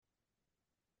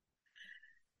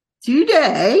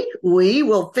Today, we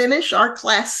will finish our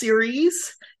class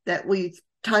series that we've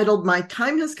titled My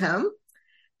Time Has Come,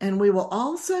 and we will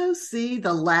also see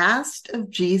the last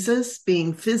of Jesus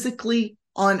being physically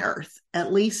on earth,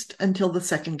 at least until the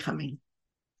second coming.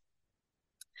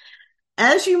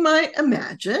 As you might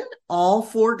imagine, all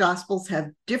four Gospels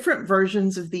have different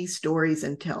versions of these stories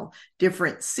and tell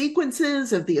different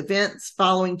sequences of the events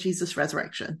following Jesus'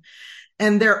 resurrection.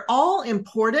 And they're all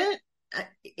important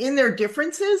in their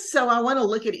differences, so I want to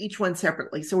look at each one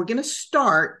separately. So we're going to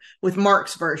start with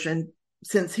Mark's version,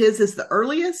 since his is the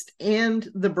earliest and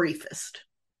the briefest.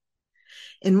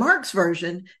 In Mark's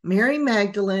version, Mary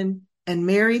Magdalene and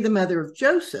Mary, the mother of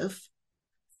Joseph,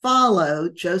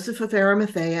 followed Joseph of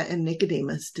Arimathea and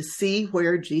Nicodemus to see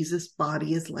where Jesus'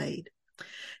 body is laid.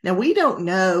 Now, we don't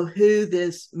know who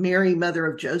this Mary, mother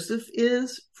of Joseph,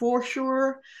 is for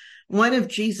sure. One of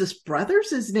Jesus'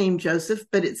 brothers is named Joseph,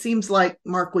 but it seems like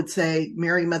Mark would say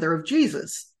Mary, mother of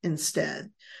Jesus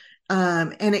instead.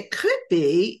 And it could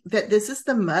be that this is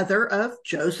the mother of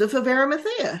Joseph of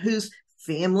Arimathea, whose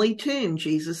family tomb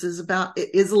Jesus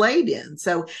is laid in.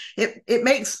 So it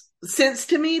makes sense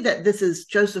to me that this is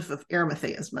Joseph of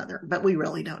Arimathea's mother, but we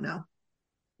really don't know.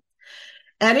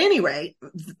 At any rate,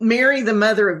 Mary, the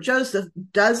mother of Joseph,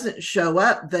 doesn't show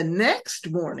up the next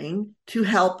morning to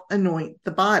help anoint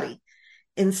the body.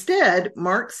 Instead,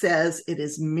 Mark says it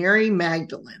is Mary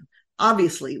Magdalene,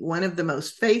 obviously one of the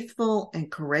most faithful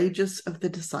and courageous of the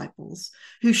disciples,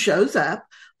 who shows up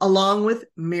along with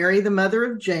Mary, the mother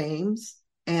of James,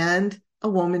 and a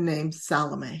woman named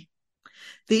Salome.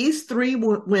 These three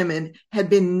women had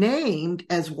been named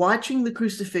as watching the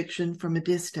crucifixion from a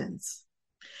distance.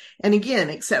 And again,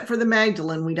 except for the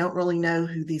Magdalene, we don't really know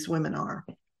who these women are.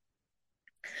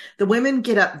 The women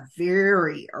get up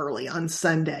very early on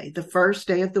Sunday, the first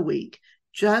day of the week,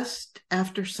 just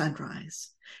after sunrise,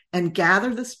 and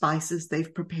gather the spices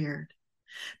they've prepared.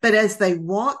 But as they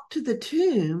walk to the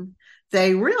tomb,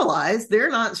 they realize they're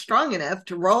not strong enough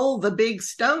to roll the big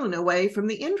stone away from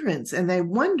the entrance, and they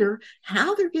wonder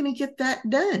how they're going to get that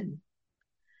done.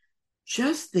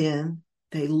 Just then,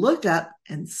 they look up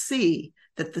and see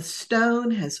that the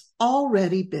stone has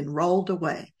already been rolled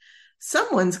away.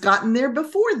 Someone's gotten there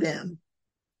before them.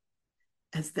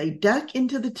 As they duck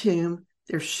into the tomb,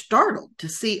 they're startled to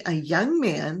see a young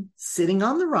man sitting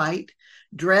on the right,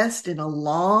 dressed in a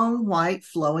long white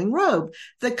flowing robe,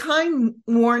 the kind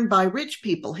worn by rich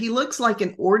people. He looks like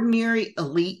an ordinary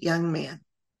elite young man.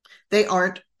 They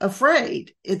aren't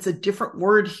afraid. It's a different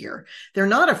word here. They're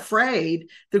not afraid.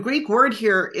 The Greek word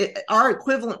here, our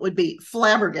equivalent would be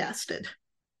flabbergasted.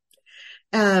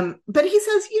 But he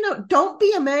says, don't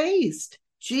be amazed.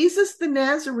 Jesus the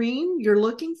Nazarene you're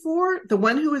looking for, the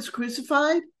one who is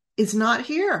crucified, is not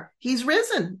here. He's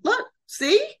risen. Look,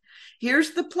 see?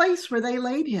 Here's the place where they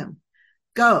laid him.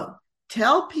 Go,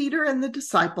 tell Peter and the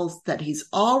disciples that he's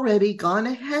already gone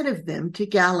ahead of them to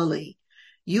Galilee.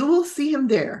 You will see him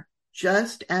there,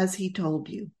 just as he told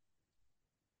you.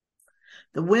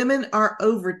 The women are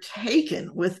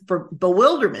overtaken with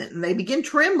bewilderment, and they begin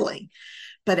trembling.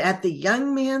 But at the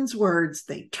young man's words,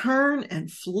 they turn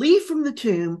and flee from the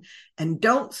tomb and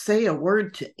don't say a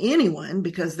word to anyone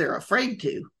because they're afraid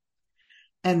to.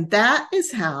 And that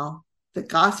is how the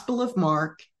Gospel of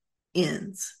Mark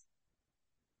ends.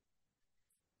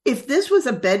 If this was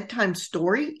a bedtime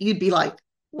story, you'd be like,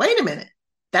 wait a minute,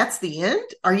 that's the end?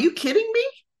 Are you kidding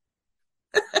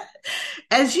me?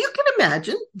 As you can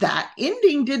imagine, that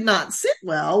ending did not sit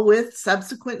well with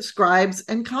subsequent scribes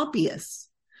and copyists.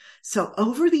 So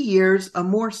over the years, a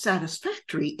more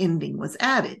satisfactory ending was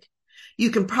added. You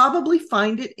can probably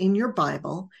find it in your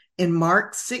Bible in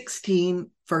Mark 16,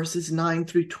 verses 9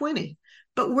 through 20.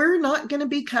 But we're not going to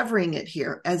be covering it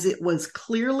here, as it was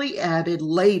clearly added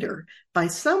later by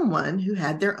someone who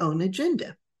had their own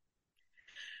agenda.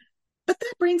 But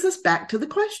that brings us back to the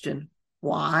question,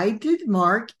 why did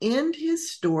Mark end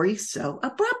his story so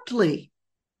abruptly?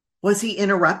 Was he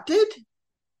interrupted?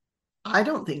 I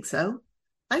don't think so.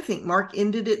 I think Mark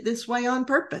ended it this way on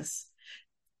purpose.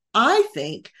 I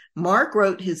think Mark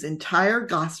wrote his entire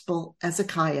gospel as a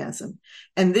chiasm,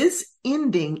 and this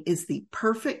ending is the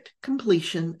perfect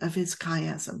completion of his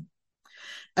chiasm.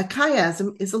 A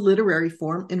chiasm is a literary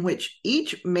form in which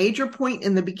each major point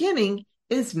in the beginning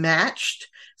is matched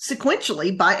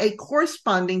sequentially by a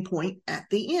corresponding point at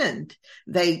the end.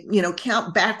 They,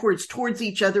 count backwards towards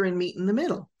each other and meet in the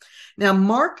middle. Now,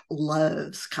 Mark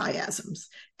loves chiasms,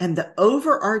 and the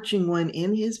overarching one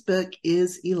in his book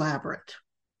is elaborate.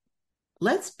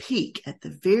 Let's peek at the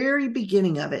very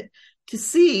beginning of it to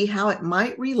see how it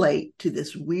might relate to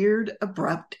this weird,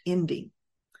 abrupt ending.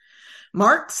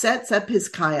 Mark sets up his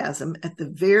chiasm at the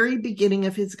very beginning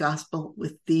of his gospel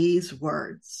with these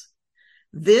words.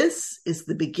 This is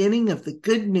the beginning of the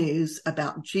good news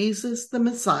about Jesus, the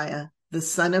Messiah, the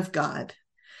Son of God.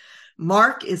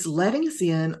 Mark is letting us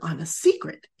in on a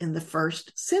secret in the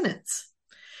first sentence.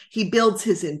 He builds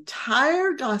his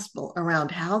entire gospel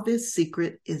around how this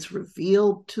secret is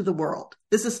revealed to the world.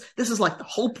 This is like the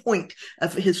whole point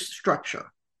of his structure.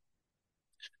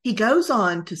 He goes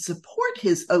on to support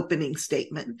his opening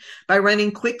statement by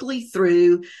running quickly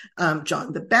through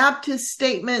John the Baptist's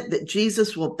statement that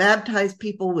Jesus will baptize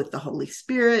people with the Holy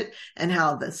Spirit and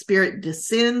how the Spirit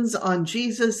descends on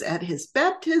Jesus at his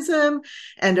baptism.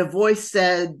 And a voice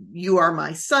said, "You are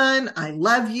my son. I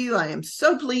love you. I am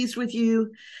so pleased with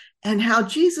you." And how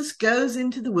Jesus goes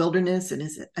into the wilderness and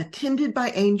is attended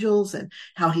by angels, and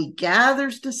how he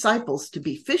gathers disciples to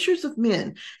be fishers of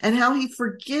men, and how he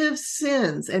forgives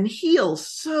sins and heals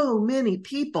so many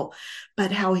people,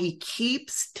 but how he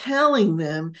keeps telling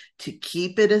them to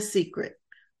keep it a secret.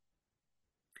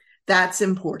 That's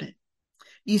important.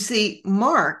 You see,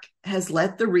 Mark has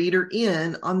let the reader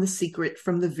in on the secret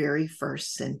from the very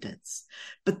first sentence.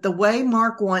 But the way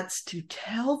Mark wants to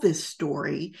tell this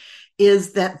story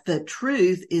is that the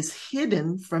truth is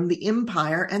hidden from the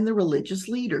empire and the religious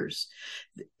leaders.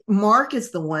 Mark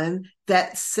is the one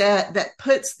that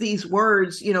puts these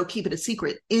words, keep it a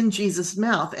secret, in Jesus'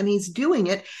 mouth. And he's doing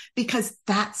it because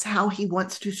that's how he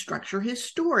wants to structure his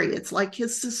story. It's like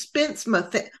his suspense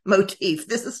motif.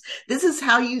 This is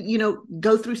how you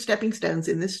go through stepping stones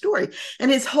in this story.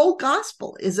 And his whole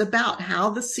gospel is about how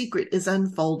the secret is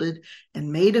unfolded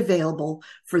and made available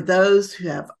for those who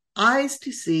have eyes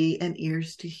to see and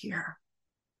ears to hear.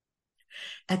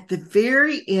 At the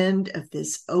very end of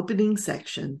this opening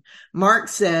section, Mark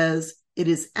says, "It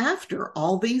is after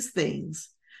all these things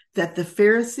that the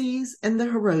Pharisees and the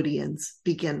Herodians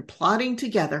began plotting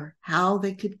together how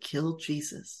they could kill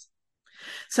Jesus."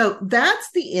 So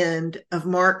that's the end of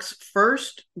Mark's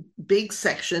first big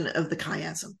section of the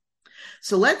chiasm.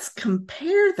 So let's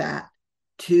compare that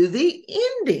to the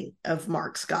ending of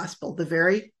Mark's gospel, the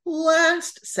very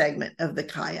last segment of the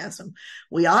chiasm.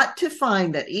 We ought to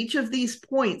find that each of these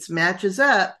points matches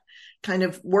up, kind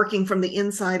of working from the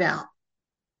inside out.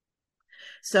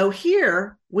 So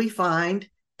here we find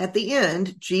at the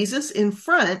end, Jesus in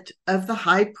front of the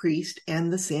high priest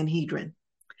and the Sanhedrin.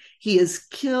 He is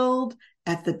killed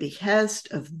at the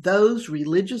behest of those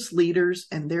religious leaders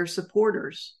and their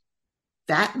supporters.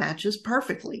 That matches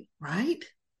perfectly, right?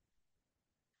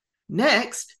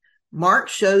 Next, Mark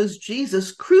shows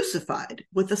Jesus crucified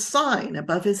with a sign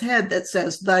above his head that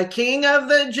says, "The King of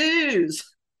the Jews."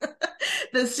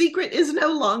 The secret is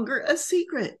no longer a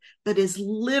secret, but is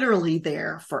literally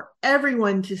there for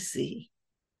everyone to see.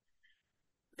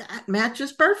 That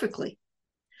matches perfectly.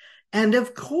 And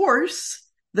of course,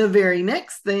 the very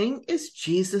next thing is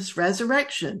Jesus'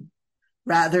 resurrection.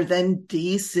 Rather than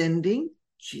descending,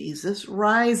 Jesus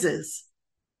rises.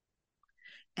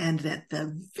 And at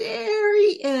the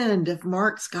very end of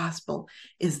Mark's gospel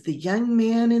is the young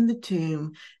man in the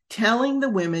tomb telling the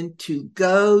women to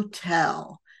go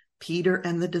tell Peter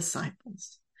and the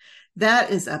disciples.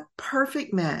 That is a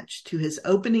perfect match to his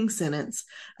opening sentence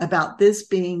about this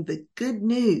being the good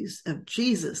news of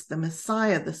Jesus, the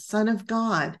Messiah, the Son of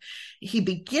God. He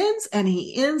begins and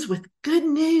he ends with good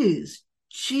news.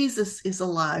 Jesus is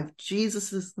alive.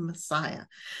 Jesus is the Messiah.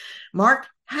 Mark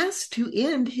has to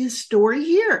end his story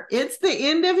here. It's the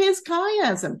end of his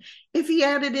chiasm. If he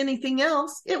added anything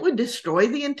else, it would destroy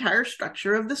the entire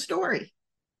structure of the story.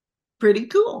 Pretty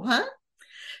cool, huh?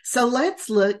 So let's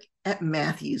look at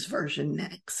Matthew's version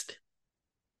next.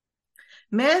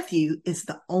 Matthew is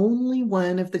the only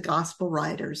one of the gospel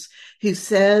writers who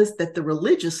says that the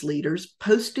religious leaders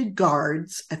posted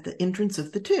guards at the entrance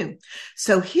of the tomb.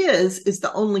 So his is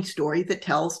the only story that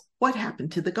tells what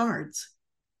happened to the guards.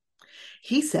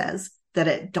 He says that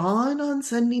at dawn on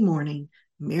Sunday morning,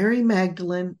 Mary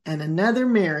Magdalene and another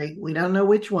Mary, we don't know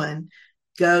which one,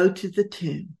 go to the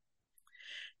tomb.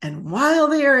 And while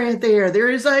they are there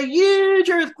is a huge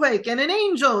earthquake, and an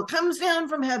angel comes down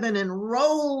from heaven and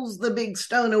rolls the big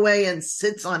stone away and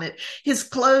sits on it. His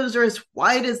clothes are as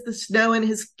white as the snow, and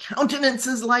his countenance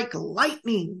is like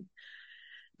lightning.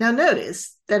 Now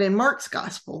notice that in Mark's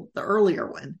gospel, the earlier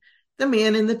one, the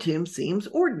man in the tomb seems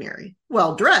ordinary,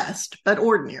 well dressed, but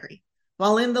ordinary.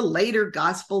 While in the later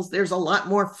gospels, there's a lot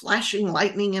more flashing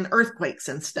lightning and earthquakes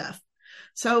and stuff.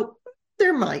 So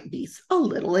there might be a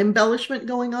little embellishment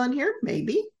going on here,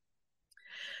 maybe.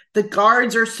 The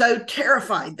guards are so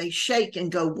terrified, they shake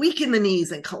and go weak in the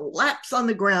knees and collapse on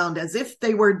the ground as if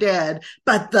they were dead.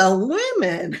 But the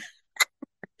women,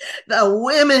 The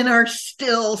women are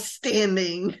still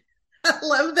standing. I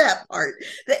love that part.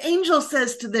 The angel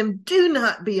says to them, "Do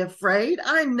not be afraid.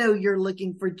 I know you're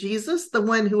looking for Jesus, the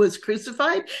one who was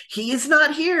crucified. He is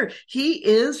not here. He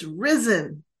is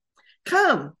risen.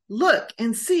 Come, look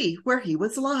and see where he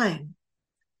was lying.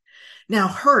 Now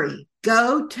hurry,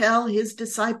 go tell his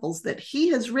disciples that he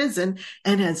has risen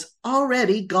and has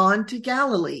already gone to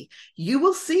Galilee. You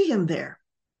will see him there."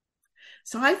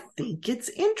 So I think it's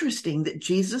interesting that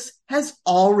Jesus has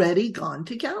already gone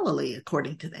to Galilee,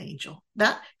 according to the angel.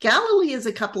 That Galilee is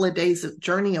a couple of days of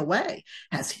journey away.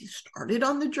 Has he started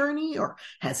on the journey, or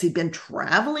has he been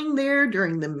traveling there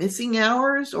during the missing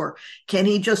hours, or can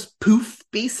he just poof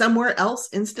be somewhere else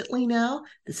instantly now?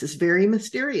 This is very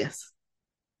mysterious.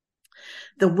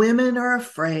 The women are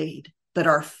afraid, but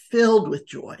are filled with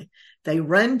joy. They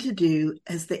run to do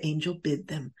as the angel bid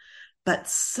them. But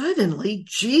suddenly,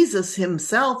 Jesus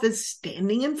himself is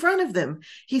standing in front of them.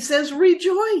 He says,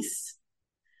 "Rejoice."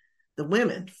 The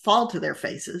women fall to their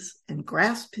faces and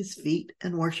grasp his feet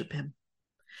and worship him.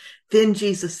 Then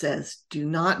Jesus says, "Do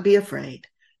not be afraid.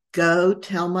 Go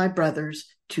tell my brothers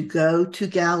to go to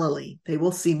Galilee. They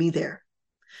will see me there."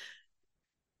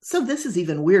 So this is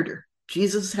even weirder.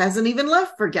 Jesus hasn't even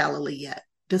left for Galilee yet,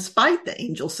 despite the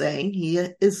angel saying he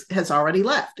has already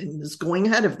left and is going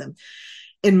ahead of them.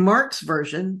 In Mark's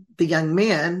version, the young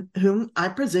man, whom I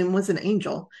presume was an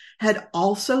angel, had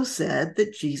also said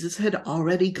that Jesus had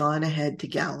already gone ahead to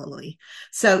Galilee.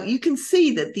 So you can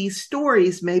see that these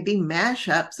stories may be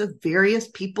mashups of various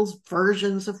people's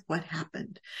versions of what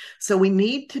happened. So we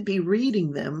need to be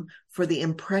reading them for the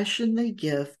impression they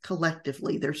give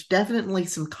collectively. There's definitely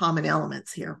some common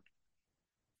elements here.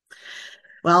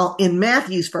 Well, in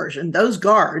Matthew's version, those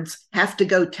guards have to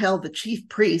go tell the chief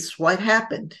priests what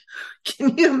happened.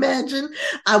 Can you imagine?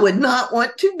 I would not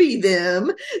want to be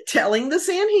them telling the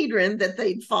Sanhedrin that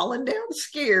they'd fallen down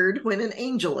scared when an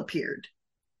angel appeared.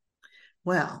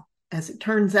 Well, as it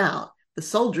turns out, the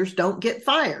soldiers don't get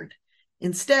fired.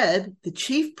 Instead, the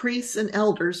chief priests and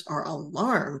elders are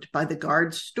alarmed by the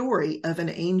guards' story of an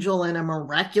angel in a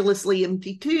miraculously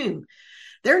empty tomb.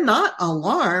 They're not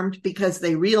alarmed because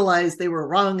they realize they were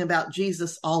wrong about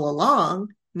Jesus all along.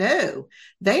 No,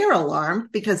 they are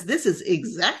alarmed because this is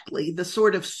exactly the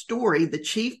sort of story the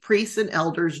chief priests and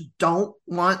elders don't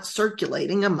want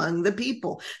circulating among the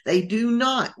people. They do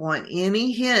not want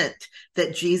any hint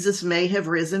that Jesus may have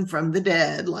risen from the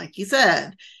dead, like he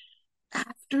said.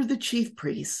 After the chief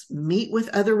priests meet with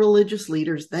other religious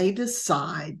leaders, they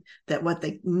decide that what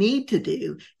they need to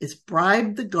do is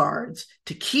bribe the guards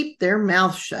to keep their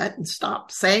mouths shut and stop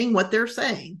saying what they're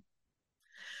saying.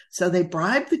 So they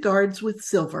bribe the guards with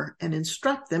silver and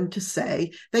instruct them to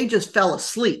say they just fell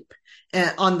asleep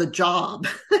on the job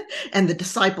and the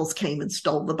disciples came and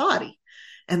stole the body.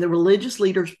 And the religious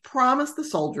leaders promise the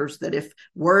soldiers that if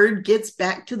word gets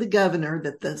back to the governor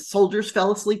that the soldiers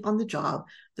fell asleep on the job,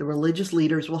 the religious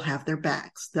leaders will have their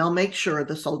backs. They'll make sure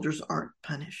the soldiers aren't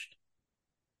punished.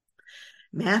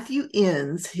 Matthew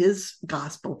ends his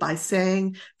gospel by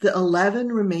saying the 11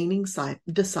 remaining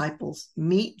disciples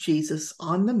meet Jesus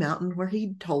on the mountain where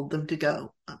he told them to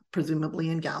go, presumably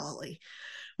in Galilee.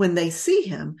 When they see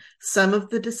him, some of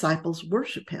the disciples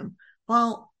worship him,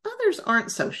 while others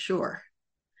aren't so sure.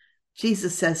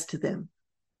 Jesus says to them,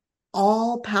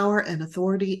 "All power and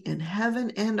authority in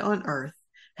heaven and on earth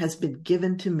has been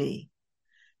given to me.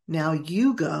 Now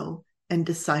you go and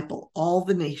disciple all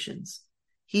the nations."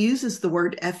 He uses the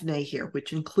word ethne here,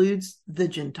 which includes the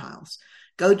Gentiles.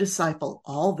 Go disciple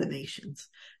all the nations,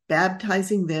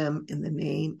 baptizing them in the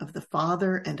name of the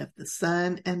Father and of the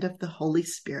Son and of the Holy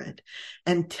Spirit,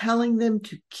 and telling them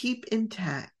to keep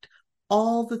intact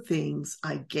all the things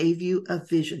I gave you a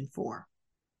vision for.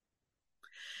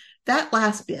 That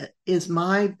last bit is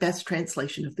my best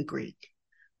translation of the Greek.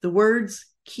 The words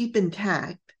keep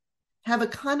intact have a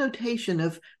connotation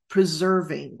of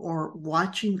preserving or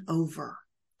watching over.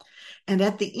 And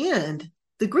at the end,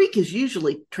 the Greek is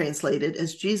usually translated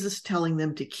as Jesus telling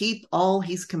them to keep all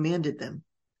he's commanded them.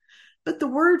 But the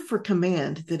word for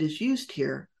command that is used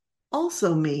here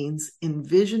also means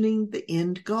envisioning the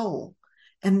end goal.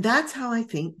 And that's how I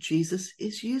think Jesus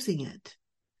is using it.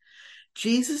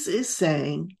 Jesus is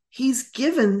saying he's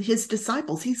given his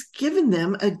disciples, he's given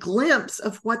them a glimpse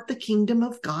of what the kingdom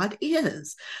of God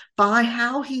is by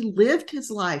how he lived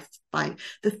his life, by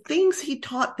the things he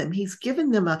taught them. He's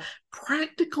given them a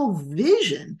practical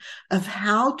vision of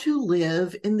how to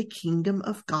live in the kingdom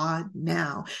of God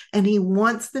now. And he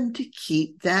wants them to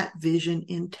keep that vision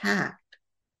intact.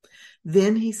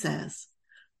 Then he says,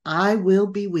 "I will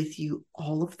be with you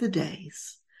all of the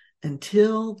days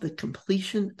until the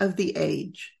completion of the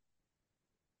age."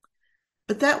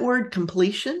 But that word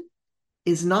completion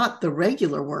is not the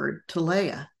regular word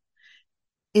teleia.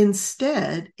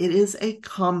 Instead, it is a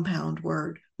compound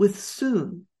word with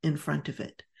soon in front of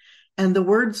it. And the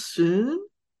word soon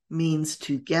means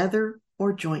together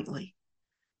or jointly.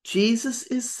 Jesus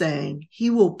is saying he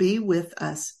will be with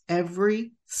us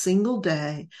every single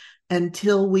day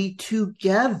until we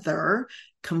together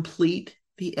complete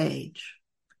the age,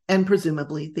 and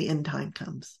presumably the end time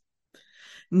comes.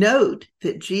 Note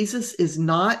that Jesus is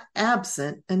not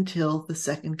absent until the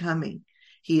second coming.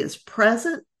 He is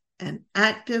present and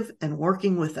active and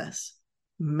working with us.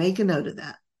 Make a note of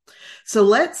that. So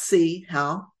let's see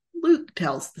how Luke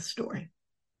tells the story.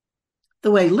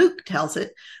 The way Luke tells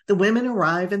it, the women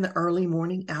arrive in the early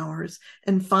morning hours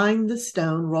and find the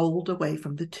stone rolled away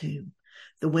from the tomb.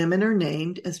 The women are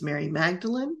named as Mary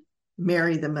Magdalene,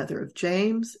 Mary the mother of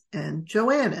James, and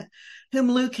Joanna, whom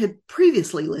Luke had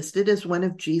previously listed as one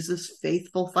of Jesus'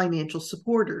 faithful financial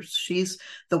supporters. She's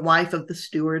the wife of the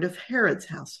steward of Herod's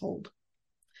household.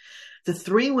 The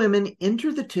three women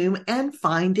enter the tomb and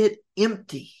find it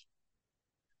empty.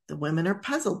 The women are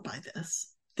puzzled by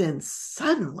this. Then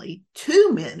suddenly,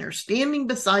 two men are standing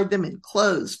beside them in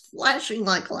clothes, flashing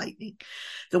like lightning.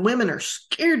 The women are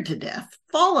scared to death,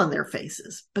 fall on their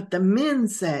faces. But the men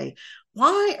say,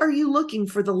 "Why are you looking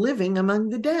for the living among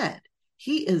the dead?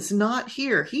 He is not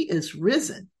here. He is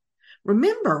risen.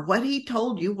 Remember what he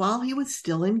told you while he was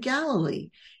still in Galilee.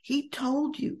 He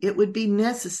told you it would be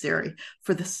necessary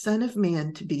for the Son of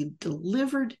Man to be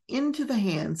delivered into the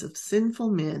hands of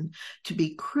sinful men, to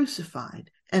be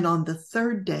crucified, and on the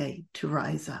third day to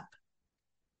rise up."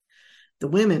 The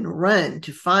women run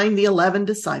to find the 11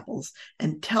 disciples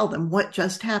and tell them what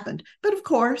just happened. But of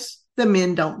course, the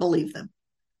men don't believe them.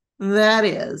 That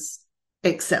is,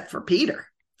 except for Peter.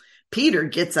 Peter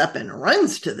gets up and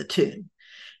runs to the tomb.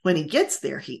 When he gets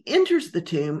there, he enters the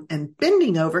tomb, and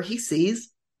bending over, he sees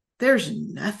there's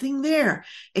nothing there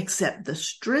except the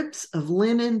strips of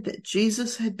linen that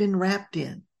Jesus had been wrapped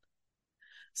in.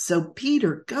 So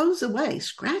Peter goes away,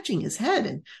 scratching his head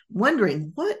and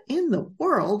wondering what in the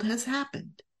world has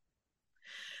happened.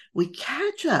 We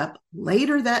catch up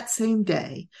later that same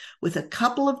day with a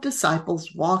couple of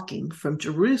disciples walking from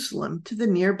Jerusalem to the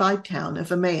nearby town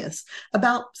of Emmaus,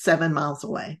 about 7 miles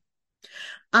away.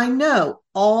 I know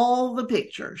all the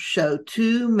pictures show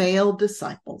two male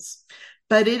disciples,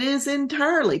 but it is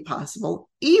entirely possible,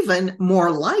 even more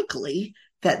likely,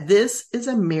 that this is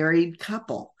a married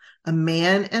couple, a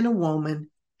man and a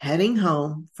woman heading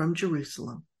home from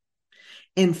Jerusalem.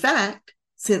 In fact,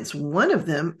 since one of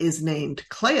them is named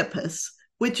Cleopas,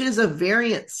 which is a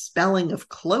variant spelling of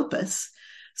Clopas,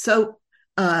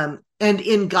 and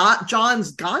in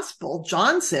John's gospel,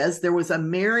 John says there was a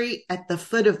Mary at the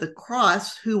foot of the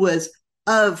cross who was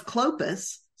of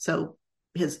Clopas, so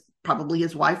probably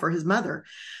his wife or his mother.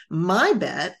 My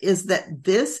bet is that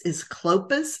this is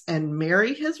Clopas and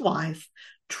Mary, his wife,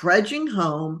 trudging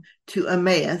home to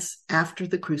Emmaus after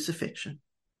the crucifixion.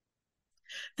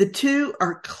 The two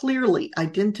are clearly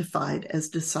identified as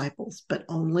disciples, but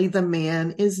only the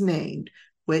man is named,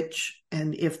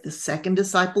 and if the second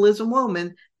disciple is a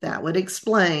woman, that would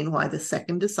explain why the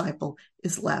second disciple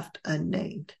is left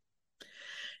unnamed.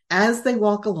 As they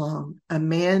walk along, a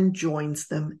man joins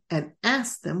them and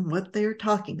asks them what they are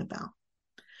talking about.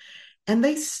 And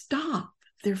they stop,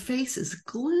 their faces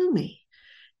gloomy.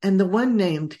 And the one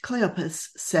named Cleopas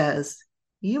says,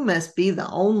 "You must be the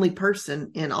only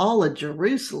person in all of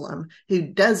Jerusalem who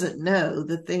doesn't know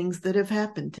the things that have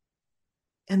happened to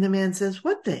you." And the man says,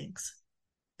 "What things?"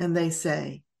 And they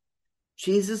say,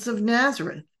 "Jesus of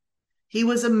Nazareth. He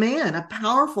was a man, a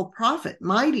powerful prophet,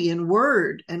 mighty in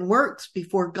word and works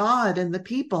before God and the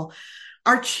people.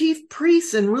 Our chief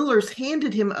priests and rulers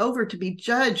handed him over to be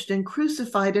judged and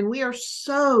crucified, and we are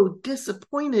so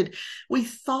disappointed. We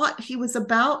thought he was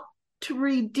about to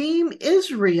redeem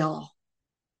Israel.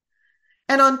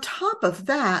 And on top of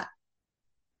that,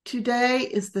 today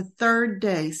is the third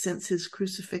day since his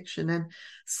crucifixion, and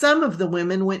some of the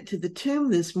women went to the tomb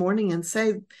this morning and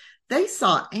say they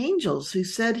saw angels who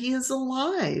said he is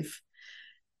alive.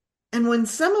 And when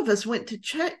some of us went to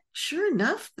check, sure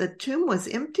enough, the tomb was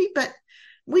empty, but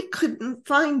we couldn't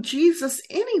find Jesus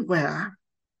anywhere."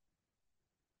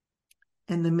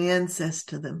 And the man says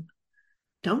to them,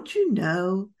 "Don't you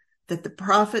know that the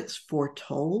prophets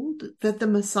foretold that the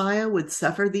Messiah would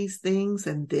suffer these things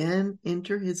and then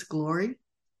enter his glory?"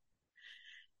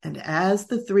 And as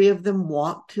the three of them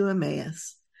walk to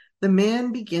Emmaus, the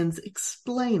man begins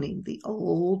explaining the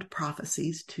old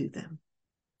prophecies to them.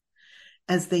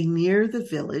 As they near the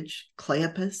village,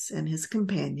 Cleopas and his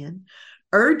companion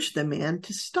urge the man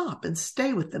to stop and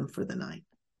stay with them for the night.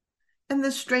 and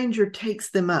the stranger takes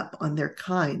them up on their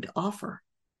kind offer.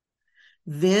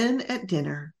 Then at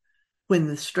dinner, when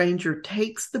the stranger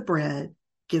takes the bread,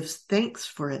 gives thanks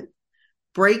for it,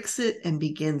 breaks it, and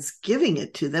begins giving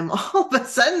it to them, all of a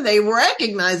sudden they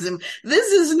recognize him.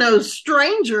 This is no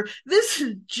stranger. This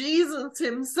is Jesus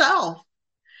himself.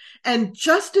 And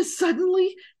just as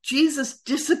suddenly, Jesus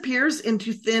disappears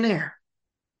into thin air.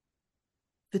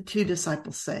 The two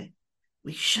disciples say,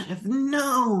 "We should have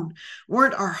known.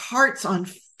 Weren't our hearts on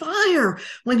fire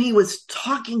when he was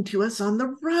talking to us on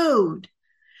the road?"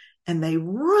 And they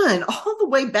run all the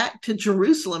way back to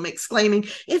Jerusalem, exclaiming,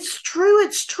 "It's true,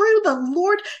 it's true, the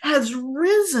Lord has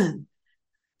risen."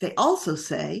 They also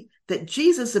say that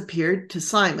Jesus appeared to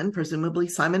Simon, presumably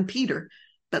Simon Peter,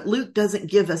 but Luke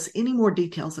doesn't give us any more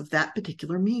details of that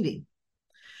particular meeting.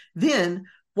 Then,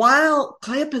 while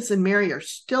Cleopas and Mary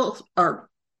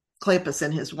Cleopas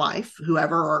and his wife,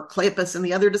 whoever, or Cleopas and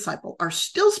the other disciple are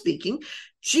still speaking,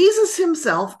 Jesus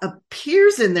himself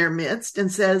appears in their midst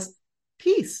and says,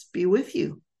 "Peace be with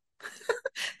you."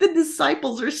 The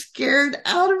disciples are scared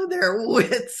out of their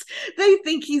wits. They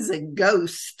think he's a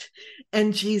ghost.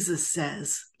 And Jesus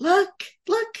says, look,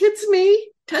 it's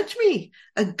me. Touch me.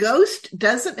 A ghost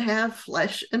doesn't have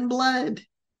flesh and blood.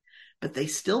 But they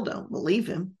still don't believe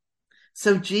him.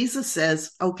 So Jesus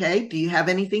says, "Okay, do you have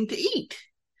anything to eat?"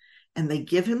 And they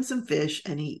give him some fish,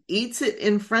 and he eats it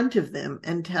in front of them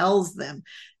and tells them,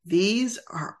 "These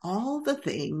are all the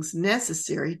things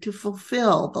necessary to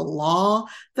fulfill the law,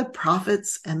 the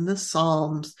prophets, and the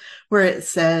Psalms," where it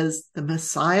says the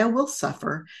Messiah will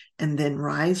suffer and then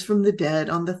rise from the dead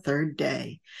on the third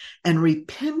day, and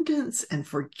repentance and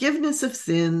forgiveness of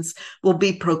sins will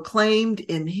be proclaimed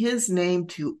in his name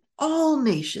to all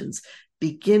nations,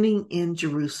 beginning in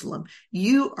Jerusalem.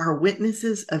 You are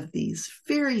witnesses of these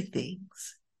very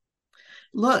things.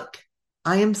 Look,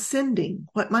 I am sending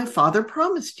what my Father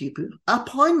promised you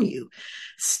upon you.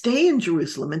 Stay in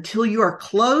Jerusalem until you are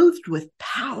clothed with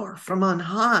power from on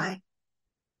high.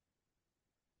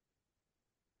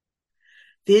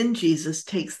 Then Jesus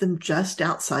takes them just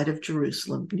outside of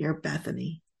Jerusalem, near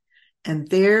Bethany, and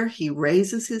there he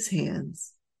raises his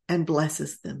hands and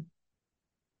blesses them.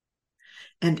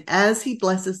 And as he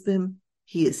blesses them,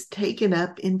 he is taken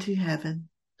up into heaven.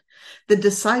 The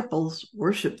disciples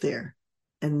worship there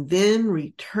and then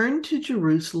return to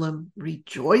Jerusalem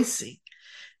rejoicing.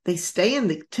 They stay in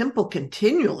the temple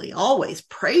continually, always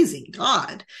praising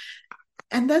God.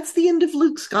 And that's the end of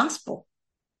Luke's gospel.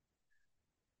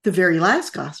 The very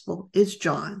last gospel is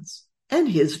John's, and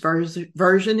his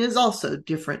version is also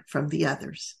different from the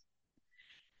others.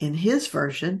 In his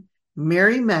version,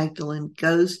 Mary Magdalene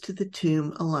goes to the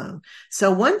tomb alone. So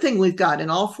one thing we've got in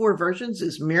all four versions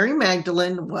is Mary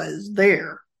Magdalene was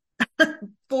there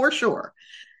for sure.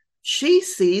 She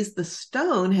sees the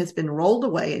stone has been rolled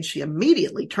away, and she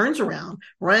immediately turns around,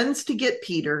 runs to get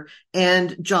Peter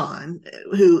and John,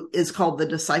 who is called the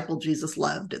disciple Jesus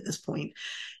loved at this point.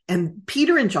 And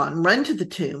Peter and John run to the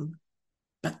tomb,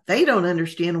 but they don't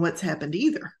understand what's happened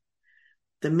either.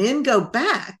 The men go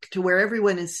back to where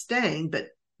everyone is staying, but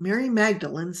Mary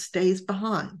Magdalene stays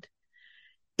behind.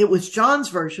 It was John's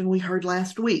version we heard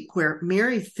last week, where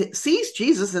Mary sees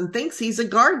Jesus and thinks he's a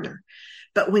gardener.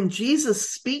 But when Jesus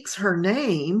speaks her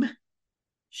name,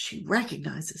 she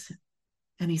recognizes him.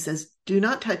 And he says, "Do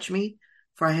not touch me,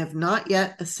 for I have not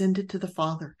yet ascended to the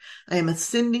Father. I am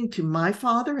ascending to my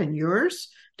Father and yours,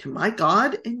 to my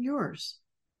God and yours."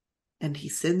 And he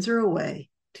sends her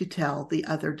away to tell the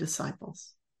other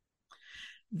disciples.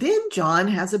 Then John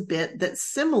has a bit that's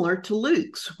similar to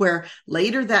Luke's, where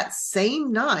later that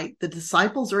same night, the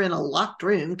disciples are in a locked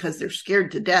room because they're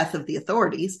scared to death of the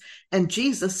authorities, and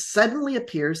Jesus suddenly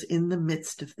appears in the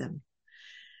midst of them.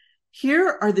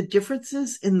 Here are the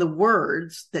differences in the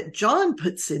words that John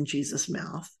puts in Jesus'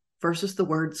 mouth versus the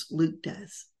words Luke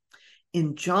does.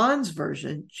 In John's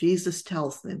version, Jesus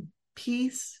tells them,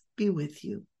 "Peace be with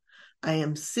you. I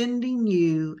am sending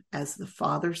you as the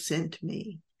Father sent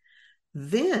me."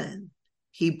 Then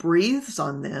he breathes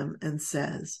on them and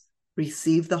says,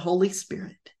 "Receive the Holy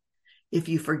Spirit. If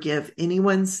you forgive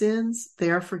anyone's sins, they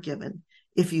are forgiven.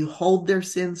 If you hold their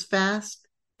sins fast,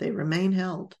 they remain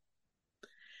held."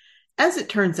 As it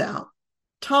turns out,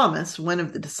 Thomas, one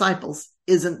of the disciples,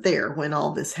 isn't there when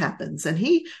all this happens, and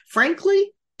he,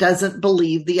 frankly, doesn't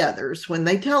believe the others when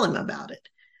they tell him about it.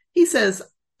 He says,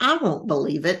 "I won't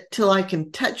believe it till I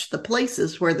can touch the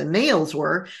places where the nails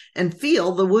were and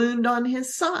feel the wound on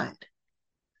his side."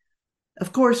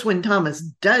 Of course, when Thomas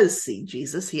does see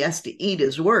Jesus, he has to eat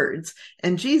his words,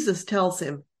 and Jesus tells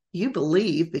him, "You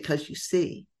believe because you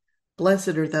see.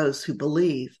 Blessed are those who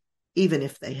believe, even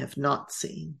if they have not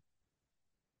seen."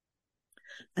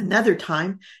 Another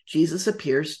time, Jesus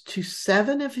appears to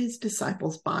 7 of his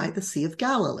disciples by the Sea of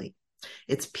Galilee.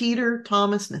 It's Peter,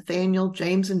 Thomas, Nathaniel,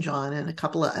 James, and John, and a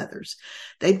couple of others.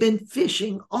 They've been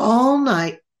fishing all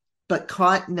night, but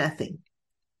caught nothing.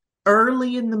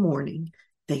 Early in the morning,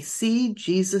 they see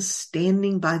Jesus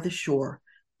standing by the shore,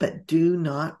 but do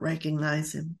not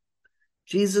recognize him.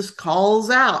 Jesus calls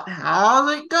out,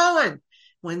 "How's it going?"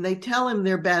 When they tell him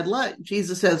their bad luck,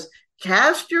 Jesus says,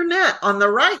 "Cast your net on the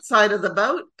right side of the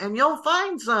boat and you'll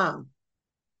find some."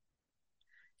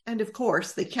 And of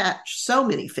course, they catch so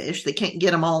many fish, they can't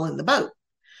get them all in the boat.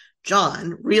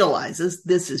 John realizes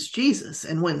this is Jesus.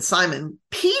 And when Simon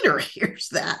Peter hears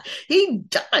that, he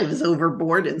dives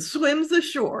overboard and swims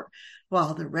ashore,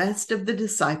 while the rest of the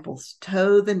disciples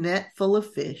tow the net full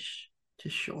of fish to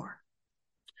shore.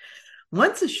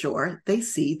 Once ashore, they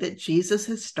see that Jesus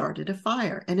has started a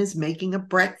fire and is making a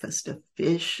breakfast of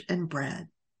fish and bread.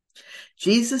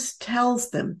 Jesus tells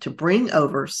them to bring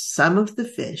over some of the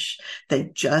fish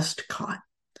they just caught.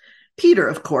 Peter,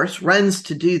 of course, runs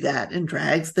to do that and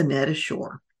drags the net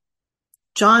ashore.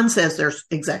 John says there's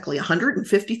exactly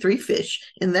 153 fish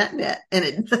in that net, and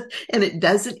it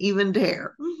doesn't even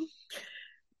dare.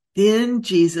 Then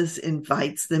Jesus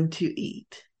invites them to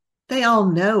eat. They all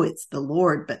know it's the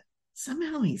Lord, but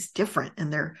somehow he's different,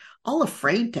 and they're all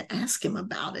afraid to ask him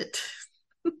about it.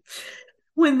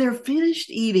 When they're finished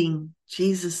eating,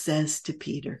 Jesus says to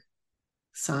Peter,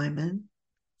 "Simon,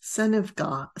 son of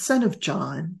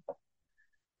John,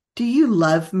 do you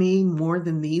love me more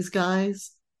than these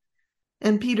guys?"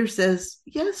 And Peter says,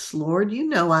 "Yes, Lord, you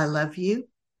know I love you."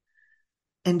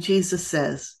 And Jesus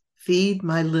says, "Feed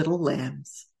my little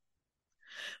lambs."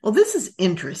 Well, this is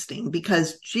interesting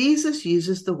because Jesus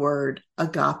uses the word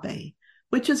agape,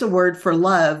 which is a word for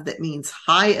love that means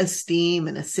high esteem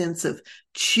and a sense of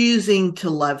choosing to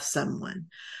love someone.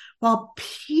 While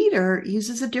Peter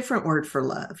uses a different word for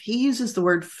love. He uses the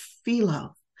word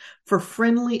philo for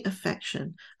friendly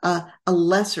affection, a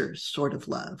lesser sort of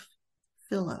love,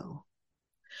 philo.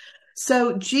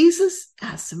 So Jesus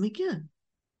asks him again,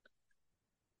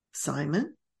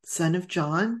 "Simon, son of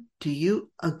John, do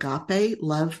you agape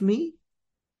love me?"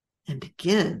 And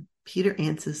again, Peter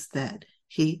answers that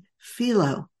he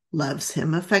philo loves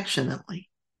him affectionately.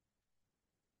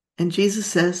 And Jesus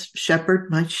says, "Shepherd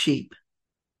my sheep."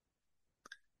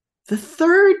 The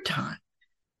third time,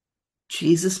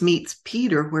 Jesus meets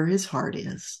Peter where his heart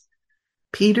is.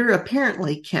 Peter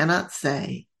apparently cannot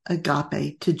say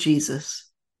agape to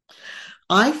Jesus.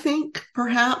 I think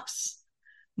perhaps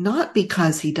not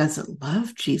because he doesn't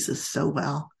love Jesus so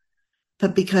well,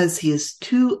 but because he is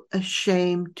too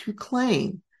ashamed to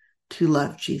claim to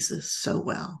love Jesus so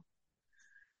well.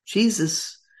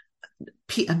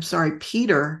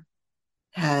 Peter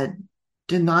had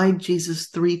denied Jesus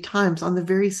 3 times on the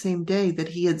very same day that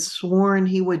he had sworn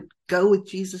he would go with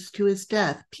Jesus to his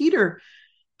death. Peter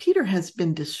has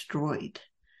been destroyed.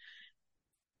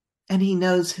 And he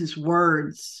knows his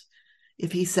words.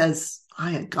 If he says,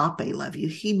 "I agape love you,"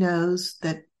 he knows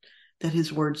that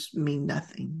his words mean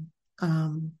nothing.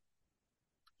 I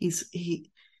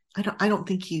don't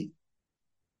think he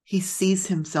sees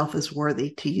himself as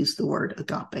worthy to use the word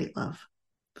agape love.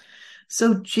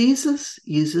 So Jesus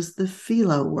uses the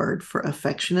philo word for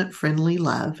affectionate, friendly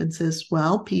love and says,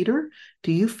 "Well, Peter,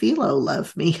 do you philo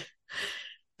love me?"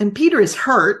 And Peter is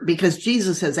hurt because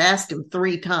Jesus has asked him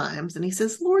 3 times. And he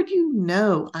says, "Lord, you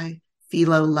know I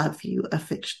philo love you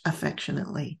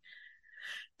affectionately."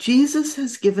 Jesus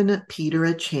has given Peter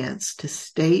a chance to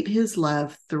state his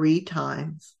love 3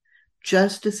 times,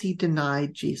 just as he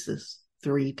denied Jesus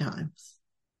 3 times.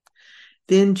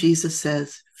 Then Jesus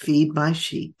says, "Feed my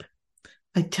sheep.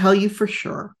 I tell you for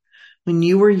sure, when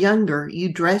you were younger,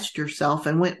 you dressed yourself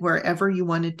and went wherever you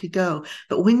wanted to go.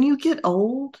 But when you get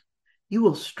old, you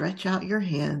will stretch out your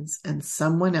hands and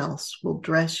someone else will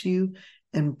dress you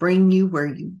and bring you where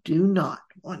you do not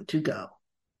want to go."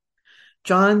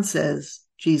 John says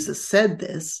Jesus said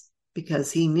this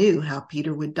because he knew how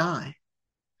Peter would die.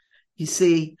 You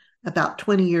see, about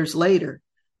 20 years later,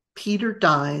 Peter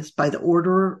dies by the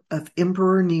order of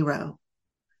Emperor Nero.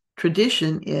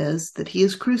 Tradition is that he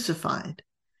is crucified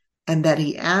and that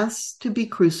he asks to be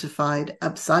crucified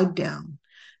upside down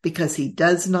because he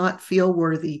does not feel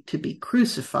worthy to be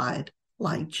crucified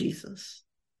like Jesus.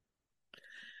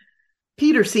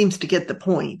 Peter seems to get the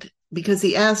point because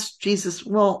he asks Jesus,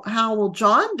 "Well, how will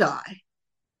John die?"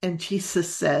 And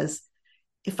Jesus says,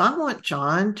 "If I want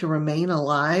John to remain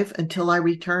alive until I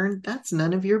return, that's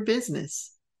none of your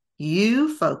business.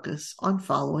 You focus on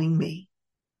following me."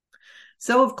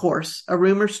 So, of course, a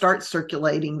rumor starts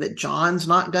circulating that John's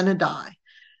not going to die.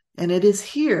 And it is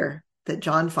here that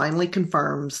John finally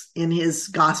confirms in his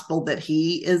gospel that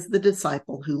he is the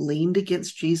disciple who leaned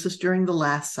against Jesus during the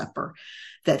Last Supper,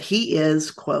 that he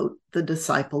is, quote, the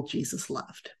disciple Jesus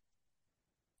loved.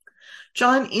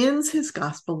 John ends his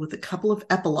gospel with a couple of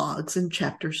epilogues in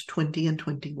chapters 20 and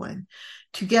 21.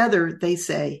 Together, they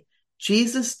say,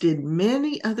 Jesus did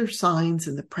many other signs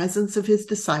in the presence of his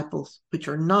disciples, which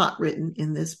are not written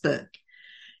in this book.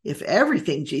 If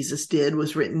everything Jesus did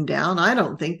was written down, I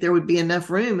don't think there would be enough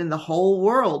room in the whole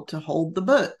world to hold the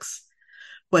books.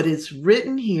 What is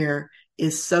written here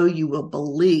is so you will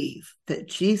believe that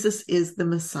Jesus is the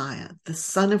Messiah, the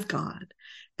Son of God,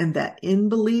 and that in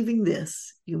believing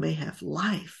this, you may have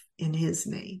life in his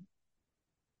name.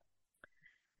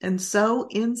 And so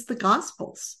ends the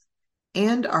Gospels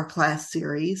and our class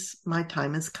series, My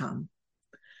Time Has Come.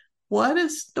 What a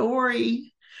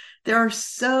story! There are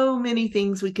so many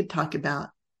things we could talk about,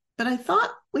 but I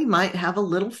thought we might have a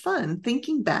little fun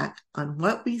thinking back on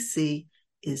what we see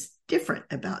is different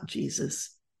about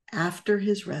Jesus after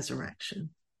his resurrection.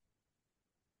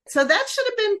 So that should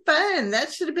have been fun.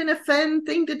 That should have been a fun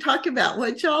thing to talk about.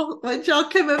 What y'all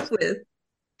come up with?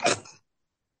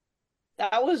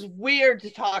 That was weird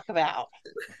to talk about.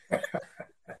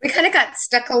 We kind of got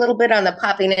stuck a little bit on the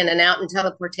popping in and out and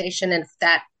teleportation and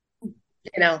that,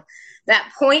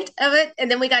 that point of it. And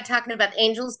then we got talking about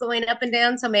angels going up and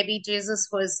down. So maybe Jesus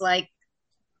was like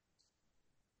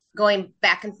going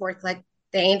back and forth like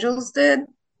the angels did.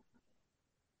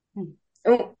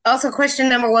 Also, question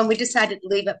number one, we decided to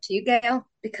leave up to you, Gail,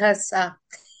 because that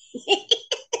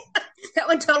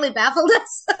one totally baffled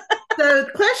us. So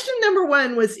question number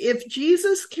one was, if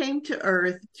Jesus came to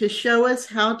earth to show us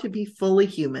how to be fully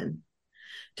human,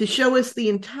 to show us the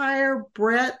entire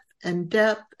breadth and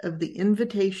depth of the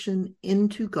invitation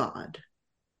into God,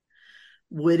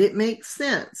 would it make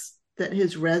sense that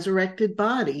his resurrected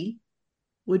body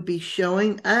would be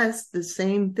showing us the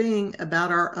same thing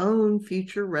about our own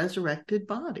future resurrected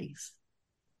bodies?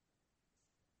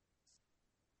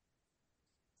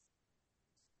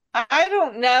 I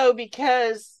don't know,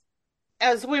 because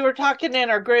as we were talking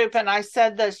in our group and I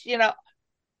said this,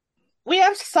 we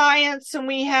have science and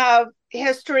we have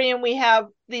history and we have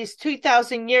these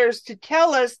 2,000 years to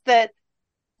tell us that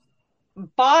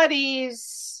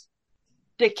bodies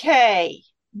decay,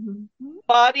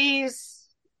 bodies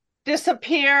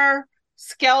disappear,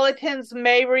 skeletons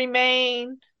may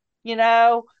remain,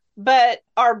 but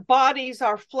our bodies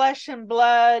are flesh and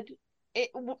blood.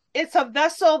 It's a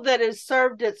vessel that has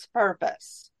served its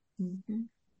purpose.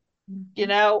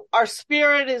 Our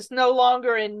spirit is no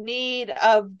longer in need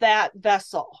of that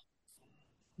vessel.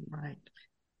 Right.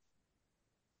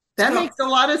 That makes a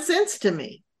lot of sense to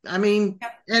me. I mean,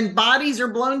 and bodies are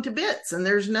blown to bits and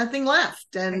there's nothing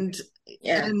left. And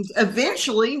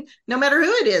eventually, no matter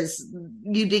who it is,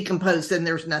 you decompose and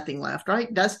there's nothing left,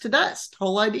 right? Dust to dust,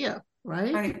 whole idea,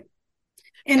 right?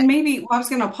 And maybe, I was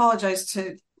going to apologize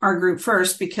to our group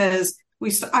first, because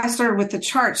I started with the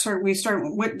chart. So we started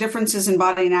with what differences in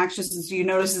body and actions do you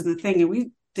notice in the thing? And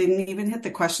we didn't even hit the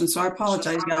question. So I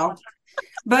apologize, y'all.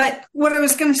 But what I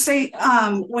was going to say,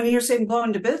 when you're saying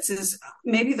blown to bits, is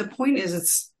maybe the point is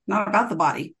it's not about the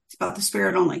body. It's about the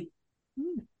spirit only.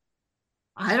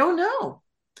 I don't know.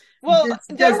 Well,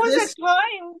 there was a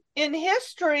time in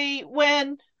history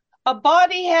when a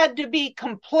body had to be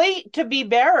complete to be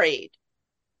buried.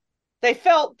 They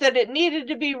felt that it needed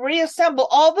to be reassembled.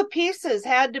 All the pieces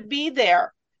had to be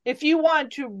there. If you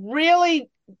want to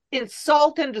really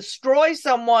insult and destroy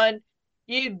someone,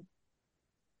 you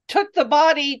took the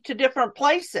body to different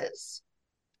places.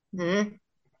 Mm-hmm.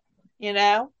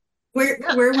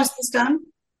 Where was this done?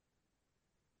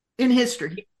 In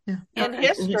history. In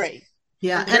history.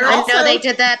 Yeah. And I know they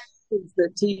did that.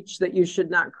 That teach that you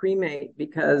should not cremate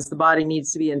because the body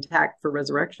needs to be intact for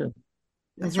resurrection.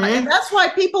 That's right. And that's why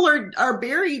people are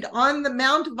buried on the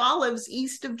Mount of Olives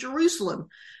east of Jerusalem,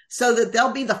 so that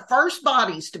they'll be the first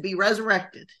bodies to be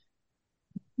resurrected.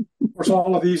 Of course,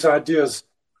 all of these ideas,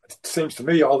 it seems to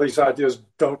me, all these ideas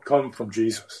don't come from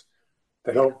Jesus.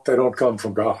 They don't come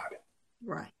from God.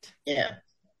 Right. Yeah.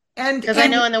 And because I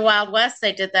know in the Wild West,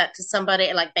 they did that to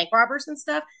somebody, like bank robbers and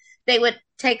stuff. They would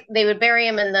bury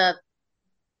him in the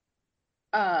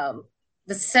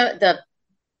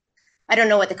I don't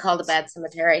know what they called the bad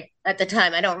cemetery at the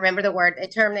time. I don't remember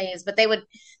the term they used, but they would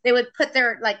put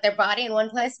their body in one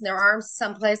place and their arms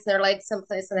someplace, and their legs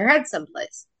someplace, and their head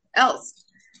someplace else.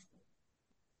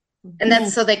 And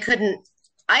that's so they couldn't.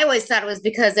 I always thought it was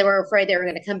because they were afraid they were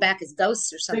going to come back as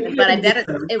ghosts or something, but I bet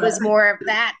it was more of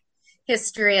that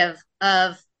history of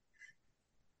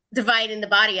dividing the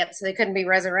body up so they couldn't be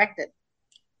resurrected,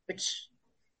 which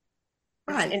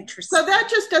Right. Interesting. So that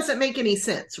just doesn't make any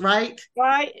sense, right?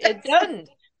 Right. It doesn't.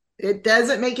 It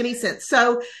doesn't make any sense.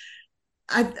 So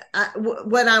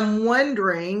what I'm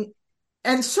wondering,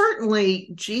 and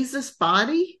certainly Jesus'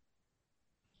 body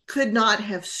could not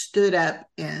have stood up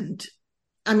and,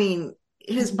 I mean,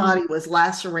 his body was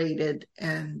lacerated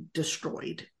and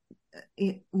destroyed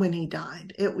when he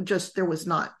died. It just, there was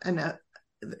not enough,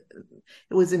 it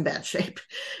was in bad shape.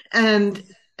 And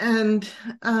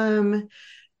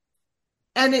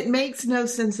it makes no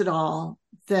sense at all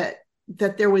that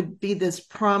there would be this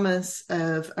promise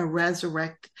of a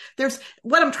resurrect. There's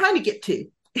what I'm trying to get to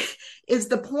is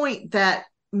the point that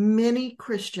many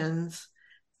Christians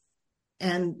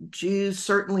and Jews,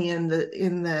 certainly in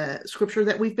the scripture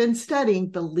that we've been studying,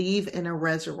 believe in a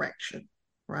resurrection,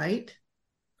 right?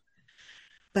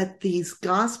 But these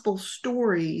gospel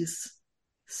stories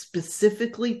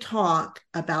specifically talk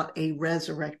about a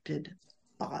resurrected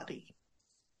body,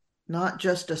 not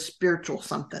just a spiritual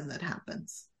something that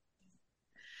happens.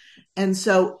 And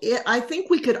so I think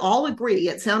we could all agree,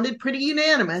 it sounded pretty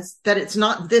unanimous, that it's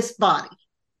not this body.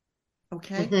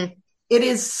 Okay. Mm-hmm. It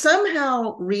is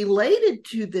somehow related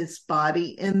to this body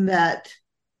in that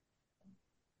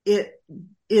it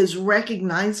is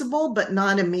recognizable, but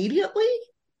not immediately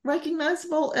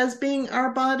recognizable as being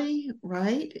our body,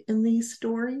 right? In these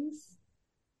stories.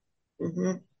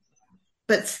 Mm-hmm.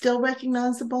 But still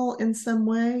recognizable in some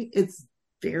way. It's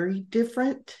very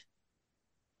different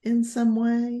in some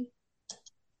way.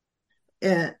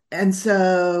 And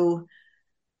so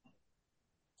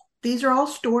these are all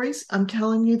stories. I'm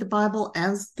telling you the Bible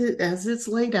as it's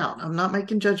laid out. I'm not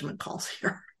making judgment calls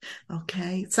here.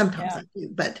 Okay. Sometimes I do,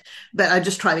 but I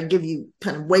just try to give you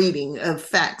kind of weighting of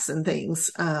facts and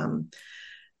things.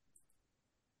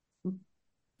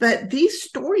 But these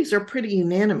stories are pretty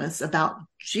unanimous about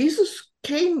Jesus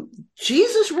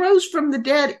rose from the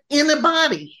dead in a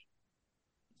body.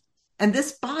 And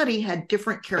this body had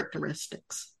different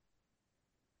characteristics.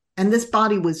 And this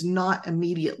body was not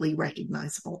immediately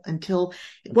recognizable until,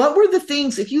 what were the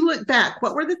things, if you look back,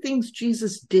 what were the things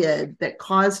Jesus did that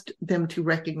caused them to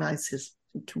recognize him?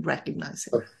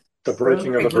 The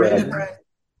breaking of the bread.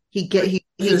 He gave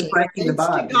the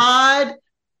body to God.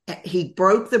 He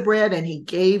broke the bread and he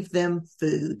gave them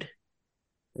food.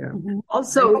 Yeah. Mm-hmm.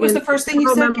 Also, what was the first thing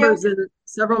you said?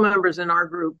 Several members in our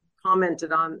group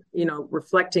commented on,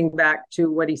 reflecting back to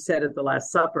what he said at the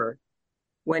Last Supper,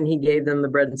 when he gave them the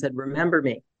bread and said, "Remember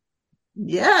me."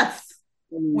 Yes.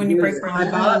 When you break my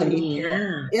body.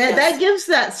 Yeah. Yeah, that gives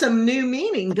that some new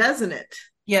meaning, doesn't it?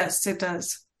 Yes, it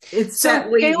does. It's so that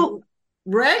we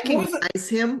recognize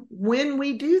him when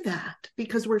we do that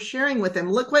because we're sharing with him.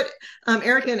 Look what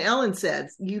Erica and Ellen said.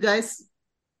 You guys,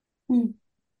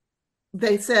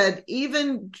 they said,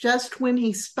 even just when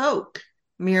he spoke,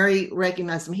 Mary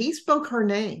recognized him. He spoke her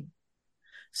name.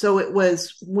 So it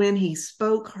was when he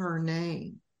spoke her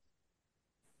name.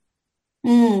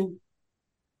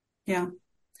 Yeah.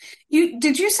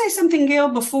 Did you say something, Gail,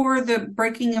 before the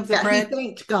breaking of the bread? He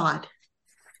thanked God.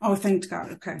 Oh, thanked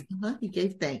God. Okay. He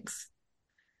gave thanks.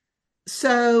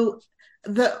 So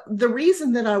the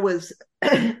reason that I was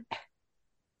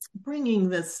bringing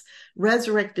this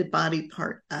resurrected body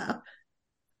part up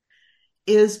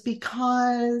is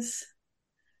because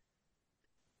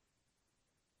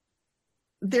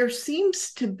there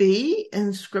seems to be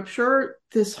in scripture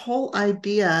this whole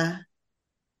idea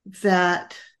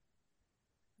that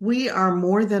we are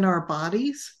more than our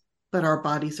bodies, but our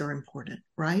bodies are important,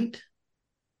 right?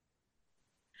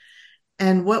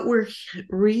 And what we're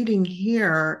reading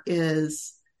here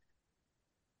is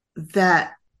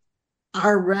that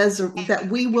that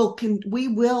we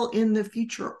will in the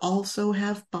future also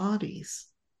have bodies.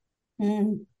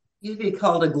 You'd be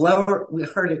called we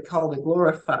heard it called a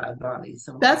glorified body.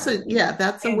 That's a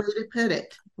way to put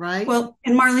it, right? Well,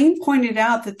 and Marlene pointed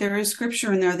out that there is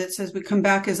scripture in there that says we come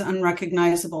back as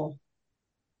unrecognizable.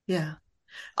 Yeah.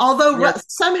 Although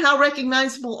somehow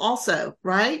recognizable also,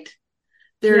 right?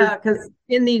 Because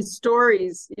in these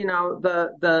stories,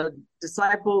 the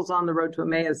disciples on the road to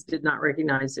Emmaus did not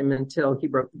recognize him until he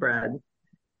broke the bread.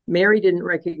 Mary didn't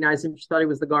recognize him. She thought he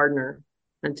was the gardener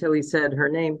until he said her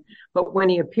name. But when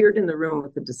he appeared in the room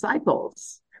with the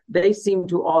disciples, they seemed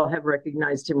to all have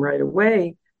recognized him right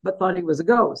away, but thought he was a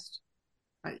ghost.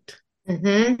 Right.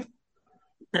 Mm-hmm.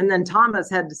 And then Thomas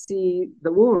had to see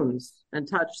the wounds and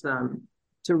touch them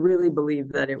to really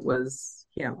believe that it was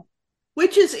him.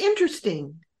 Which is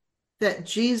interesting that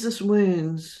Jesus'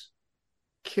 wounds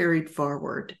carried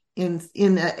forward in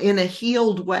a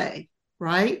healed way,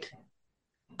 right?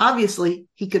 Obviously,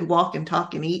 he could walk and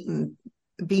talk and eat and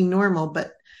be normal,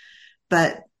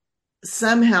 but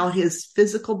somehow his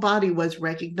physical body was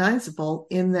recognizable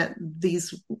in that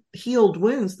these healed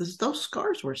wounds, those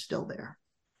scars were still there.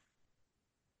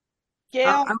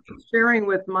 Yeah. I was sharing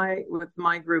with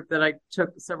my group that I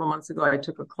took several months ago. I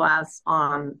took a class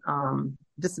on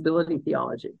disability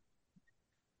theology.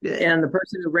 And the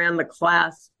person who ran the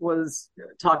class was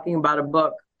talking about a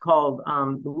book called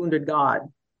The Wounded God,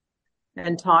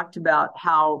 and talked about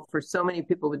how for so many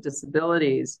people with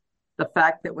disabilities, the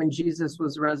fact that when Jesus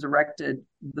was resurrected,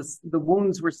 the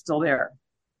wounds were still there,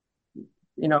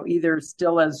 either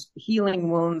still as healing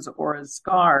wounds or as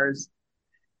scars,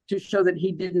 to show that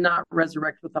he did not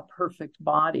resurrect with a perfect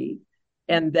body,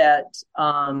 and that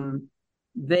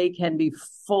they can be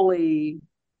fully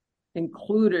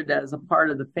included as a part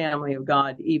of the family of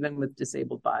God, even with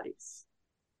disabled bodies.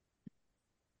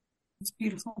 It's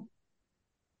beautiful.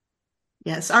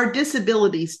 Yes, our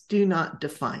disabilities do not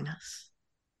define us.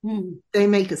 They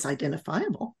make us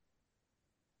identifiable,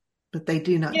 but they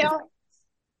do not define us.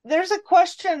 There's a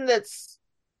question that's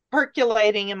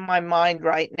percolating in my mind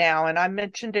right now, and I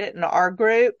mentioned it in our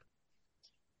group.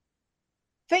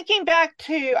 Thinking back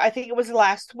to, I think it was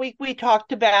last week, we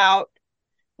talked about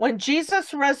when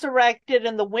Jesus resurrected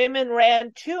and the women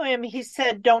ran to him, he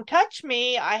said, "Don't touch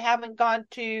me. I haven't gone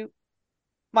to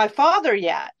my Father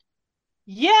yet."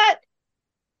 Yet,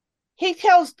 he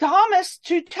tells Thomas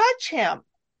to touch him.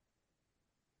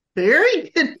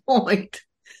 Very good point.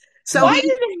 So why did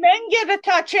the men get to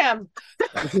touch him?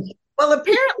 Well,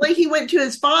 apparently he went to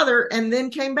his father and then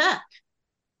came back.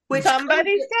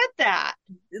 Somebody said that.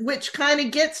 Which kind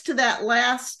of gets to that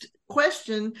last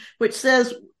question, which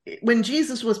says, when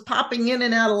Jesus was popping in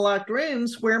and out of locked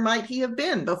rooms, where might he have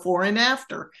been before and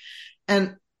after?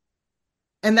 And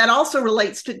that also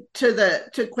relates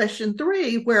to question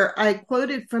 3, where I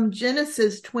quoted from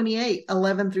Genesis 28,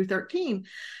 11 through 13,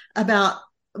 about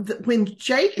when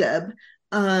Jacob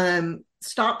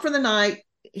stopped for the night.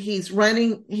 He's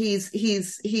running. He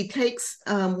takes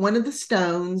one of the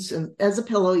stones and as a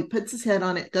pillow. He puts his head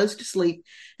on it, goes to sleep,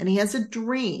 and he has a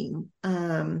dream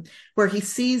where he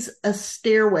sees a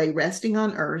stairway resting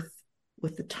on earth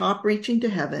with the top reaching to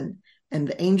heaven, and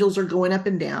the angels are going up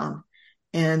and down,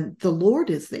 and the Lord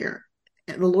is there.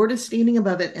 And the Lord is standing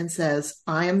above it and says,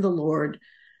 "I am the Lord,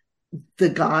 the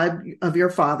God of your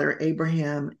father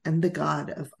Abraham, and the God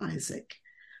of Isaac."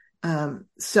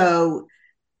 So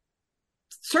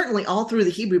certainly all through the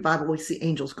Hebrew Bible, we see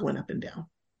angels going up and down.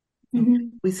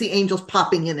 Mm-hmm. We see angels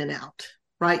popping in and out,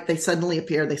 right? They suddenly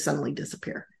appear, they suddenly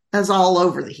disappear. That's all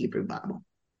over the Hebrew Bible.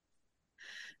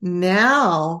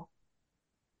 Now,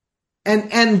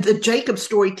 and the Jacob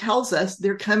story tells us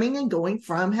they're coming and going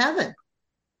from heaven.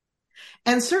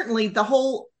 And certainly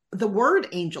the word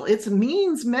angel, it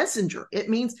means messenger. It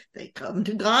means they come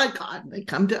to God, they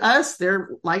come to us.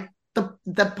 They're like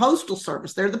the postal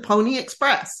service. They're the Pony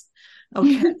Express.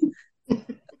 Okay.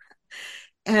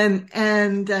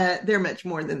 and they're much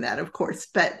more than that, of course,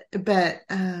 but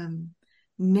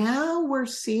now we're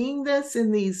seeing this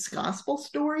in these gospel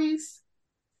stories,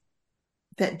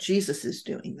 that Jesus is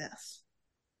doing this.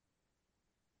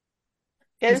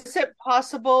 Is it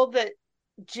possible that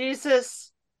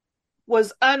Jesus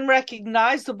was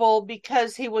unrecognizable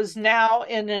because he was now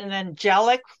in an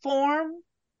angelic form?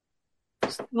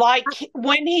 Like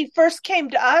when he first came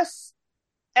to us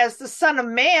as the Son of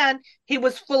Man, he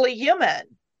was fully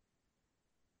human.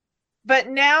 But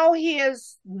now he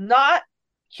is not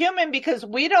human because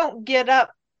we don't get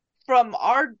up from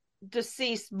our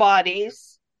deceased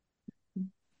bodies.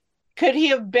 Could he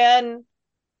have been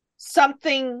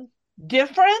something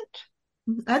different?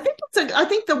 I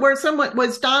think the word somewhat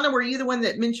was, Donna, were you the one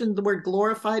that mentioned the word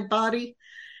glorified body?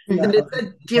 Yeah. And it's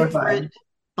a different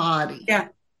body. Yeah.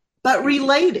 But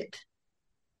related.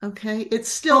 Okay. It's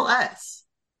still us.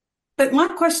 But my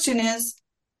question is,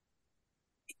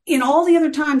 in all the other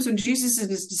times when Jesus and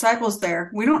his disciples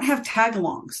there, we don't have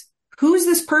tag-alongs. Who's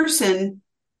this person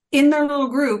in their little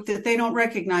group that they don't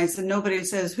recognize and nobody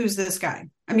says, who's this guy?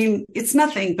 I mean, it's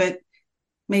nothing, but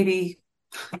maybe.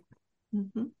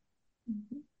 Mm-hmm.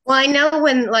 Well, I know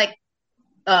when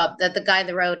the guy on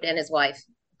the road and his wife,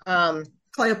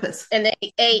 Cleopas, and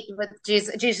they ate with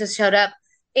Jesus showed up,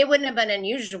 it wouldn't have been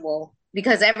unusual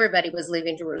because everybody was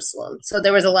leaving Jerusalem. So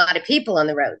there was a lot of people on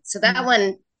the road. So that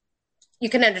one, you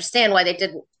can understand why they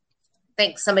didn't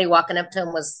think somebody walking up to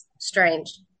him was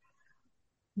strange.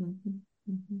 Mm-hmm.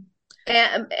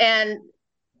 Mm-hmm. And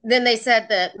then they said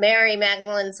that Mary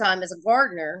Magdalene saw him as a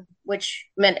gardener, which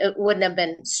meant it wouldn't have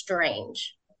been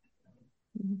strange.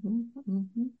 Mm-hmm.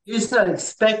 Mm-hmm. You're just not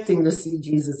expecting to see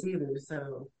Jesus either,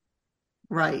 so.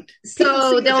 Right.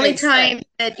 So the only time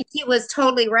that he was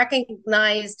totally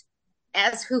recognized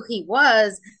as who he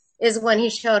was is when he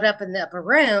showed up in the upper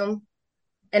room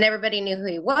and everybody knew who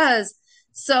he was.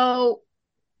 So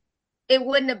it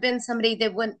wouldn't have been somebody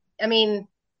that wouldn't, I mean,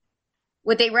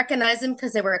 would they recognize him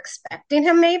because they were expecting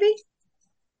him maybe?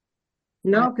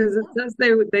 No, because it says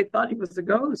they thought he was a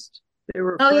ghost. They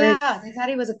were afraid. Oh yeah, they thought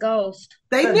he was a ghost.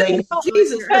 They knew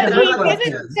Jesus. But he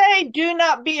didn't say, "Do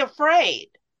not be afraid,"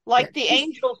 like the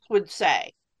angels would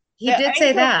say. He did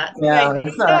say that. Yeah, say,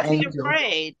 it's "Do not not be angels.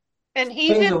 afraid," and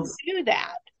he didn't do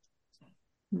that.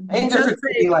 Angels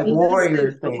could be like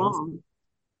warrior things.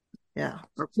 Yeah,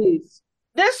 or peace.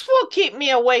 This will keep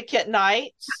me awake at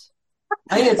nights.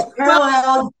 I think it's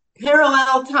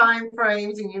parallel time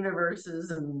frames and universes,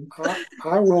 and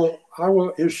I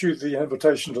will issue the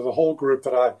invitation to the whole group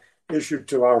that I issued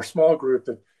to our small group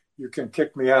that you can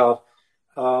kick me out.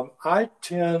 I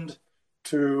tend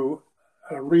to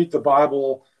read the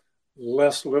Bible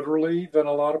less literally than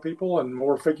a lot of people and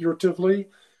more figuratively,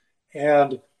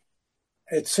 and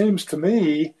it seems to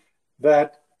me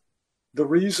that the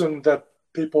reason that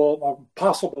a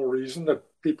possible reason that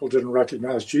people didn't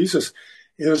recognize Jesus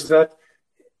is that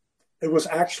it was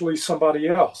actually somebody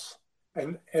else.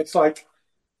 And it's like,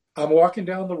 I'm walking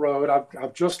down the road.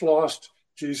 I've just lost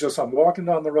Jesus. I'm walking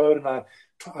down the road and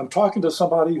I'm talking to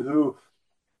somebody who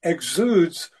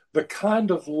exudes the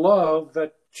kind of love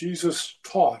that Jesus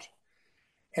taught.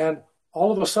 And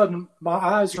all of a sudden, my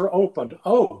eyes are opened.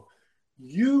 Oh,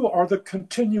 you are the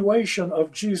continuation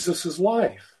of Jesus's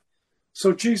life.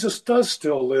 So Jesus does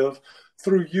still live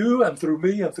through you and through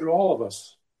me and through all of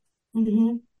us.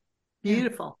 Mm-hmm.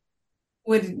 Beautiful.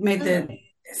 Wood made the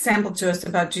sample to us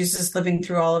about Jesus living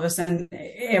through all of us, and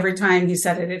every time he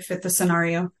said it, it fit the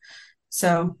scenario.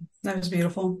 So that was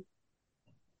beautiful.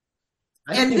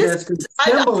 I think that's good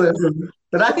symbolism.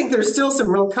 But I think there's still some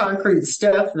real concrete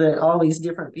stuff that all these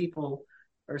different people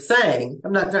are saying.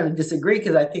 I'm not trying to disagree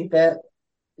because I think that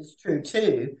is true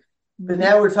too. But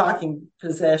now we're talking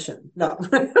possession, not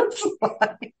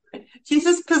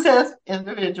Jesus possessed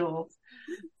individuals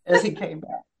as he came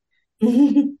back.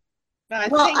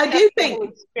 I do think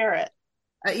Holy Spirit.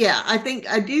 I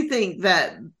do think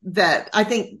that I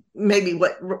think maybe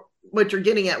what you're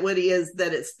getting at, Woody, is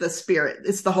that it's the Spirit,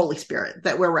 it's the Holy Spirit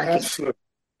that we're recognizing.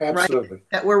 Absolutely. Right?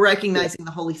 That we're recognizing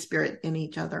the Holy Spirit in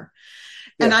each other.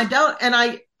 Yes. And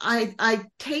I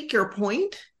take your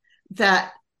point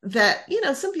that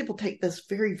some people take this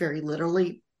very, very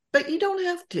literally, but you don't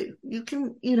have to. You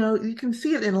can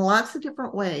see it in lots of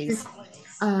different ways.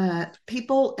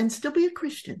 People and still be a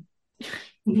Christian.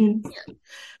 Mm-hmm.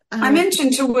 I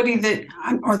mentioned to Woody that,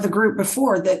 or the group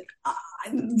before, that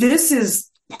this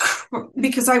is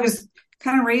because I was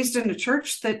kind of raised in a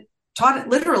church that taught it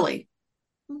literally.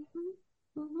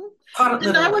 Mm-hmm. Mm-hmm. Taught it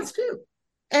literally. And I was too.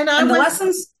 And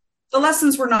the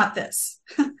lessons were not this.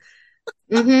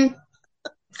 Mm-hmm.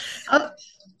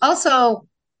 Also,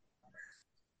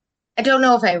 I don't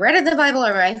know if I read in the Bible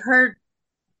or I heard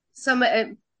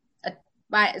somebody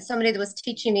that was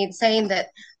teaching me saying that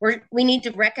we need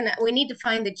to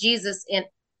find the Jesus in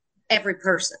every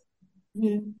person.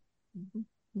 Mm-hmm. Mm-hmm.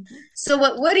 So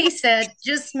what Woody said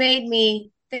just made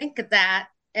me think of that,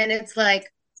 and it's like,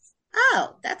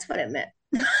 oh, that's what it meant.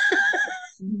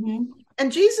 Mm-hmm.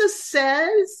 And Jesus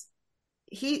says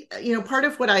part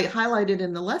of what I highlighted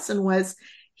in the lesson was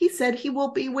he said he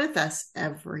will be with us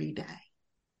every day.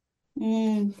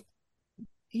 Mm.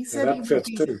 He said that fits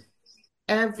too.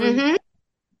 Every day.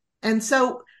 And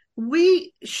so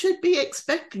we should be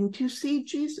expecting to see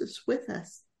Jesus with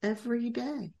us every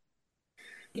day.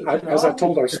 As I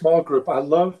told our small group, I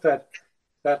love that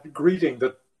greeting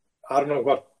that I don't know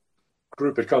what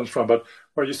group it comes from, but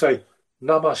where you say,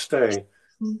 Namaste.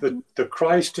 Mm-hmm. The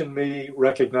Christ in me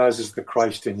recognizes the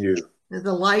Christ in you.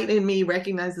 The light in me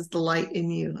recognizes the light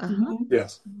in you. Uh-huh.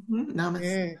 Yes. Mm-hmm.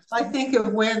 Namaste. I think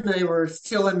of when they were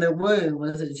still in the womb,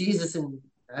 was it Jesus and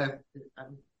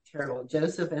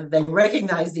Joseph, and they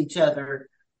recognized each other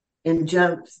in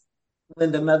jumps.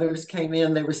 When the mothers came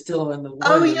in, they were still in the womb.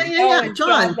 Oh, yeah.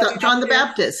 John the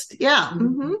Baptist. Yeah.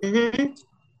 Mm-hmm. Mm-hmm.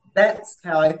 That's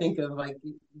how I think of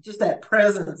just that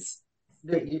presence.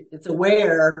 That it's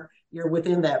aware you're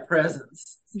within that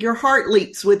presence. Your heart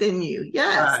leaps within you.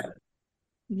 Yes. Right.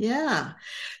 Yeah.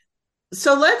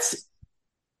 So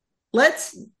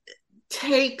let's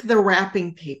take the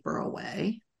wrapping paper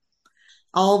away.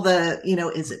 All the,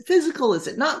 is it physical? Is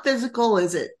it not physical?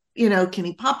 Is it, can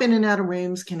he pop in and out of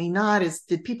rooms? Can he not?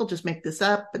 Did people just make this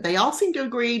up? But they all seem to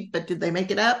agree, but did they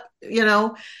make it up?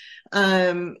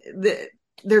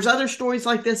 There's other stories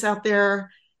like this out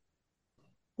there.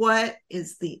 What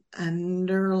is the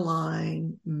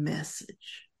underlying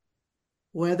message?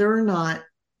 Whether or not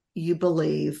you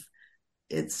believe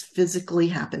it's physically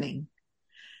happening.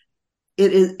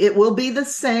 It will be the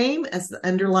same as the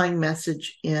underlying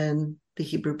message in the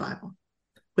Hebrew Bible,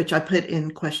 which I put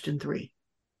in question 3.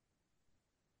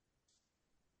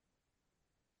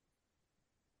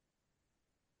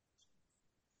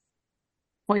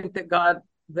 Point that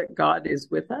God is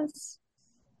with us.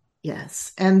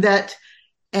 Yes. And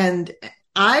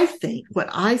I think what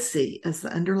I see as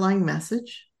the underlying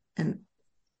message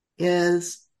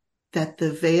is that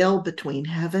the veil between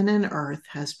heaven and earth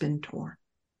has been torn.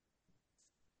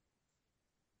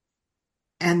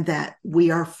 And that we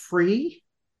are free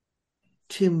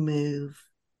to move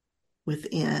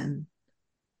within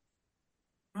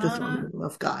the throne room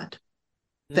of God.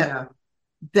 Yeah.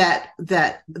 That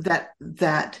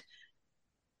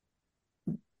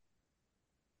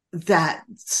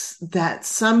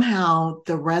somehow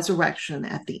the resurrection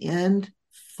at the end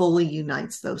fully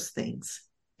unites those things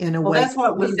in a way that's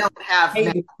what we don't have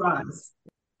now. Price.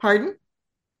 Pardon?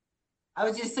 I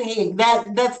was just thinking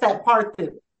that's that part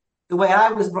that the way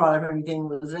I was brought up, everything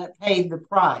was that paid the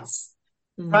price.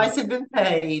 Mm-hmm. Price had been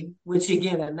paid, which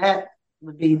again, and that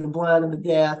would be the blood and the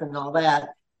death and all that,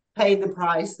 paid the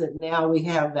price that now we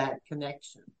have that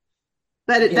connection.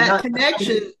 But again, that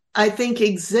connection, I think,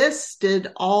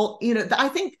 existed all, I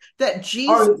think that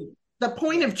the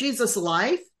point of Jesus'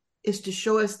 life is to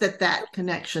show us that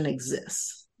connection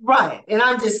exists. Right. And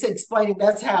I'm just explaining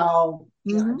that's how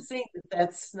I'm seeing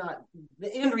that's not,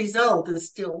 the end result is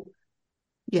still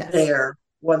there,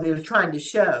 what they were trying to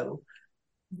show.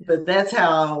 But that's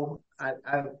how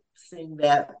I'm seeing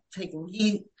that taking,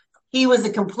 he was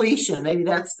a completion. Maybe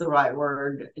that's the right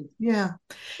word. Yeah.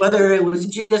 Whether it was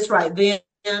just right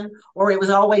then or it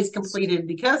was always completed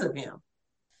because of him.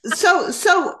 So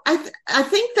I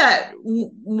think that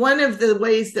one of the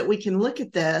ways that we can look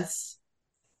at this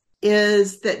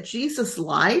is that Jesus'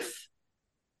 life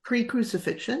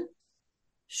pre-crucifixion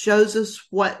shows us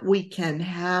what we can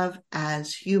have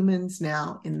as humans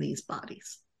now in these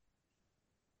bodies.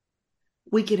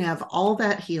 We can have all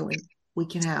that healing. We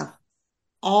can have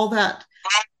all that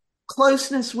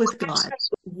closeness with God.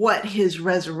 What his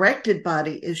resurrected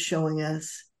body is showing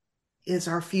us is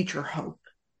our future hope.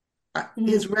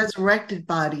 His resurrected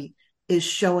body is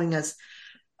showing us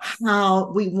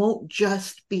how we won't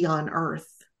just be on earth.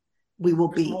 We will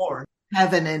be more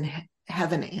heaven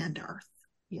and earth.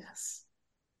 Yes.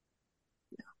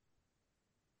 Yeah.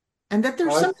 And that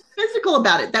there's something physical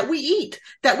about it, that we eat,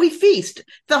 that we feast.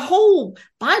 The whole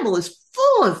Bible is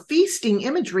full of feasting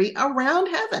imagery around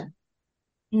heaven.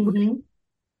 Mm-hmm.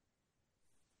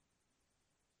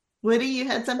 Woody, you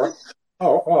had something?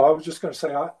 Oh, well, I was just going to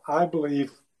say, I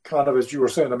believe, kind of as you were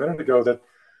saying a minute ago, that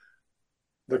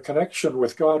the connection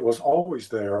with God was always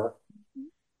there.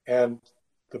 And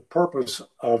the purpose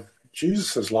of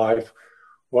Jesus's life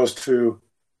was to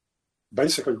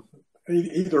basically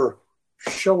either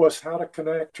show us how to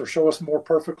connect or show us more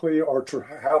perfectly or to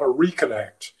how to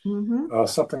reconnect,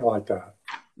 something like that.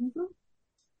 Mm-hmm.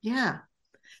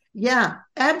 Yeah,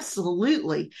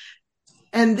 absolutely.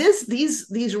 And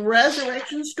these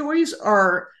resurrection stories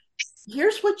are,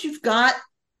 here's what you've got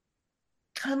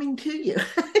coming to you.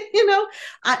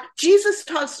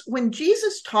 When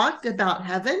Jesus talked about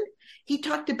heaven, he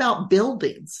talked about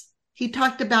buildings. He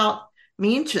talked about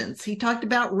mansions. He talked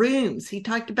about rooms. He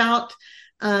talked about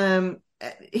food.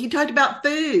 He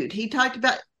talked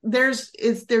about there's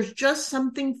just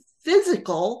something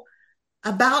physical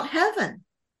about heaven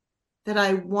that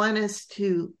I want us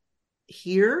to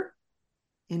hear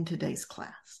in today's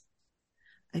class.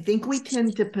 I think we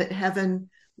tend to put heaven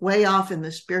way off in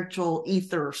the spiritual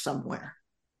ether somewhere.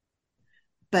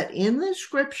 But in the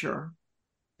scripture,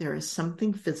 there is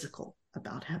something physical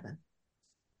about heaven.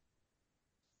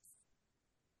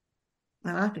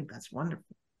 And I think that's wonderful.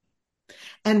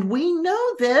 And we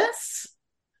know this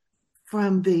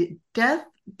from the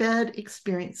deathbed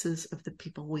experiences of the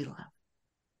people we love,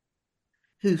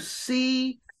 who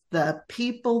see the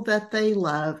people that they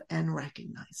love and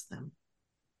recognize them,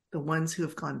 the ones who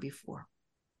have gone before.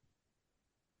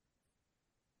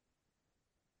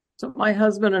 So my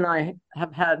husband and I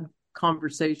have had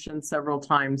conversations several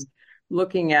times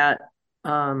looking at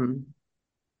the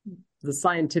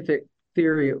scientific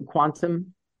theory of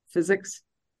quantum physics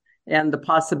and the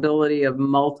possibility of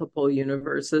multiple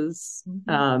universes,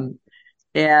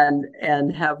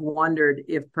 and have wondered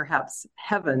if perhaps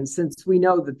heaven, since we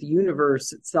know that the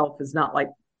universe itself is not like,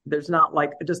 there's not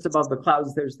like just above the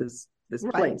clouds, there's this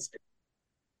right. place,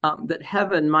 that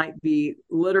heaven might be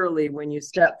literally when you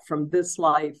step from this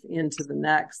life into the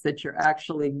next, that you're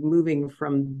actually moving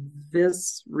from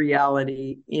this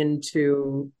reality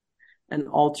into an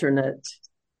alternate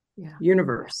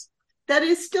universe. that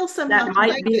is still somehow that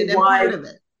might be and why, part of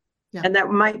it. Yeah. And that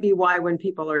might be why when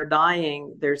people are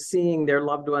dying, they're seeing their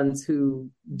loved ones who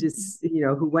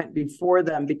who went before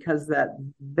them, because that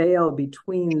veil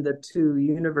between the two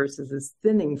universes is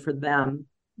thinning for them,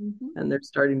 and they're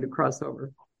starting to cross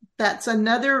over. That's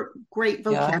another great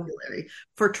vocabulary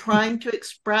for trying to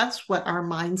express what our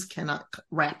minds cannot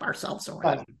wrap ourselves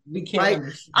around. We can't.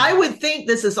 Right? I would think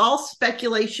this is all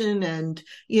speculation and,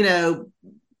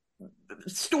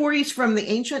 stories from the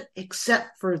ancient,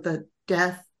 except for the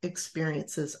death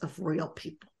experiences of real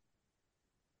people.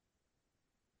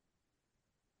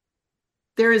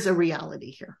 There is a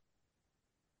reality here.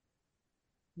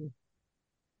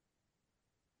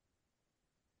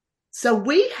 So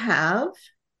we have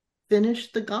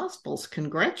finished the Gospels.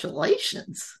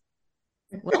 Congratulations.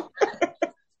 Well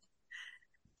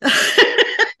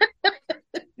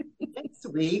Next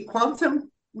week, quantum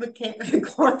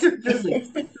physics.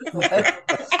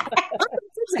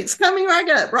 Physics coming right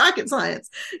up, rocket science.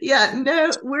 Yeah, no,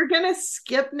 we're gonna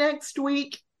skip next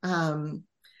week. And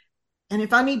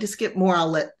if I need to skip more, I'll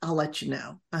let you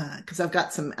know, because I've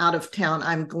got some out of town.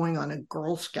 I'm going on a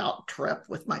Girl Scout trip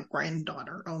with my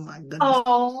granddaughter. Oh my goodness!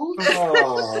 Oh,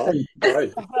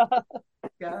 right.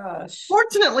 Gosh.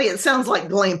 Fortunately, it sounds like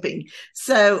glamping.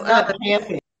 So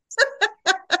camping.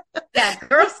 Yeah,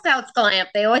 Girl Scouts glamp.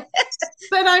 They always.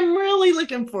 But I'm really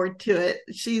looking forward to it.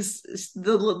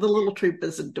 The little troop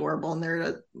is adorable, and they're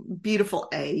a beautiful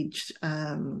age.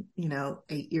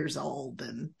 8 years old,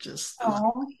 and just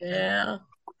yeah.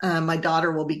 My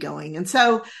daughter will be going, and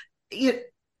so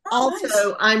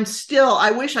also nice.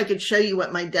 I wish I could show you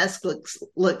what my desk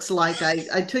looks like.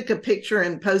 I took a picture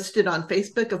and posted on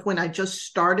Facebook of when I just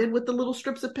started with the little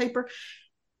strips of paper.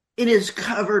 It is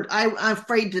covered. I'm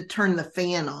afraid to turn the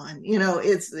fan on.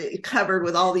 It's covered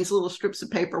with all these little strips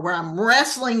of paper where I'm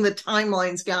wrestling the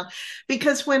timelines down,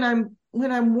 because when I'm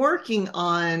working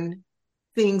on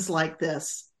things like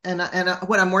this, and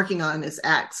what I'm working on is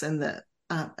Acts and the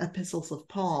epistles of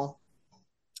Paul,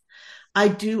 I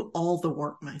do all the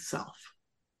work myself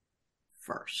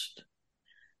first.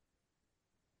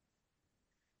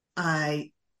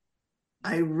 I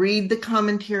read the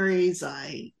commentaries.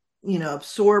 I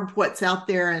absorb what's out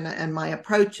there, and my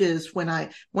approach is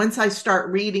once I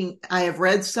start reading, I have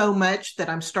read so much that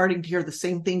I'm starting to hear the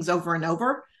same things over and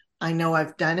over. I know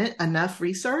I've done enough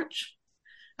research.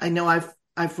 I know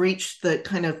I've reached the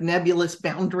kind of nebulous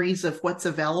boundaries of what's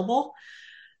available.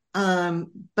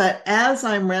 But as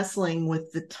I'm wrestling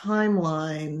with the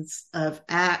timelines of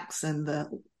Acts and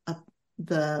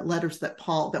the letters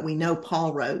that we know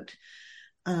Paul wrote,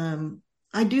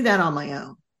 I do that on my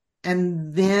own.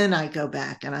 And then I go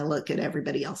back and I look at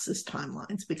everybody else's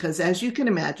timelines, because as you can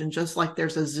imagine, just like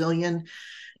there's a zillion,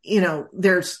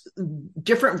 there's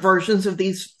different versions of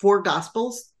these 4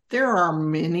 Gospels, there are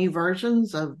many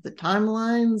versions of the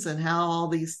timelines and how all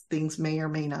these things may or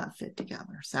may not fit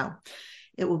together. So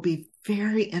it will be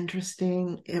very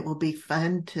interesting. It will be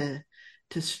fun to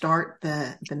start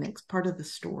the next part of the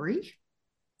story.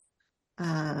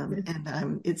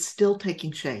 And it's still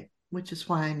taking shape, which is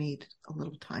why I need a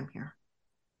little time here.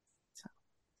 So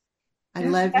I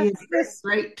love you. It's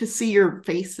great to see your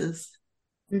faces.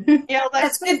 Yeah,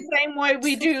 that's the same way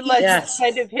we do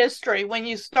legislative history. When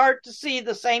you start to see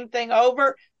the same thing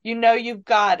over, you've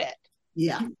got it.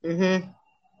 Yeah. Mm-hmm.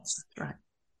 That's right.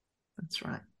 That's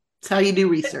right. It's how you do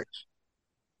research.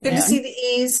 Good to see the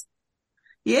E's.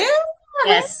 Yeah.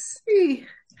 Yes.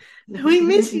 We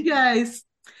miss you guys.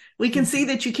 We can see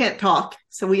that you can't talk,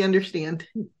 so we understand.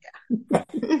 Yeah.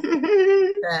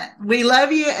 We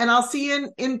love you, and I'll see you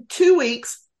in 2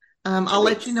 weeks. I'll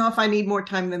let you know if I need more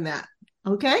time than that.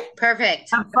 Okay?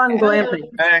 Perfect. Have fun glamping.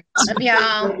 Love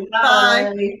y'all.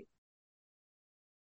 Bye.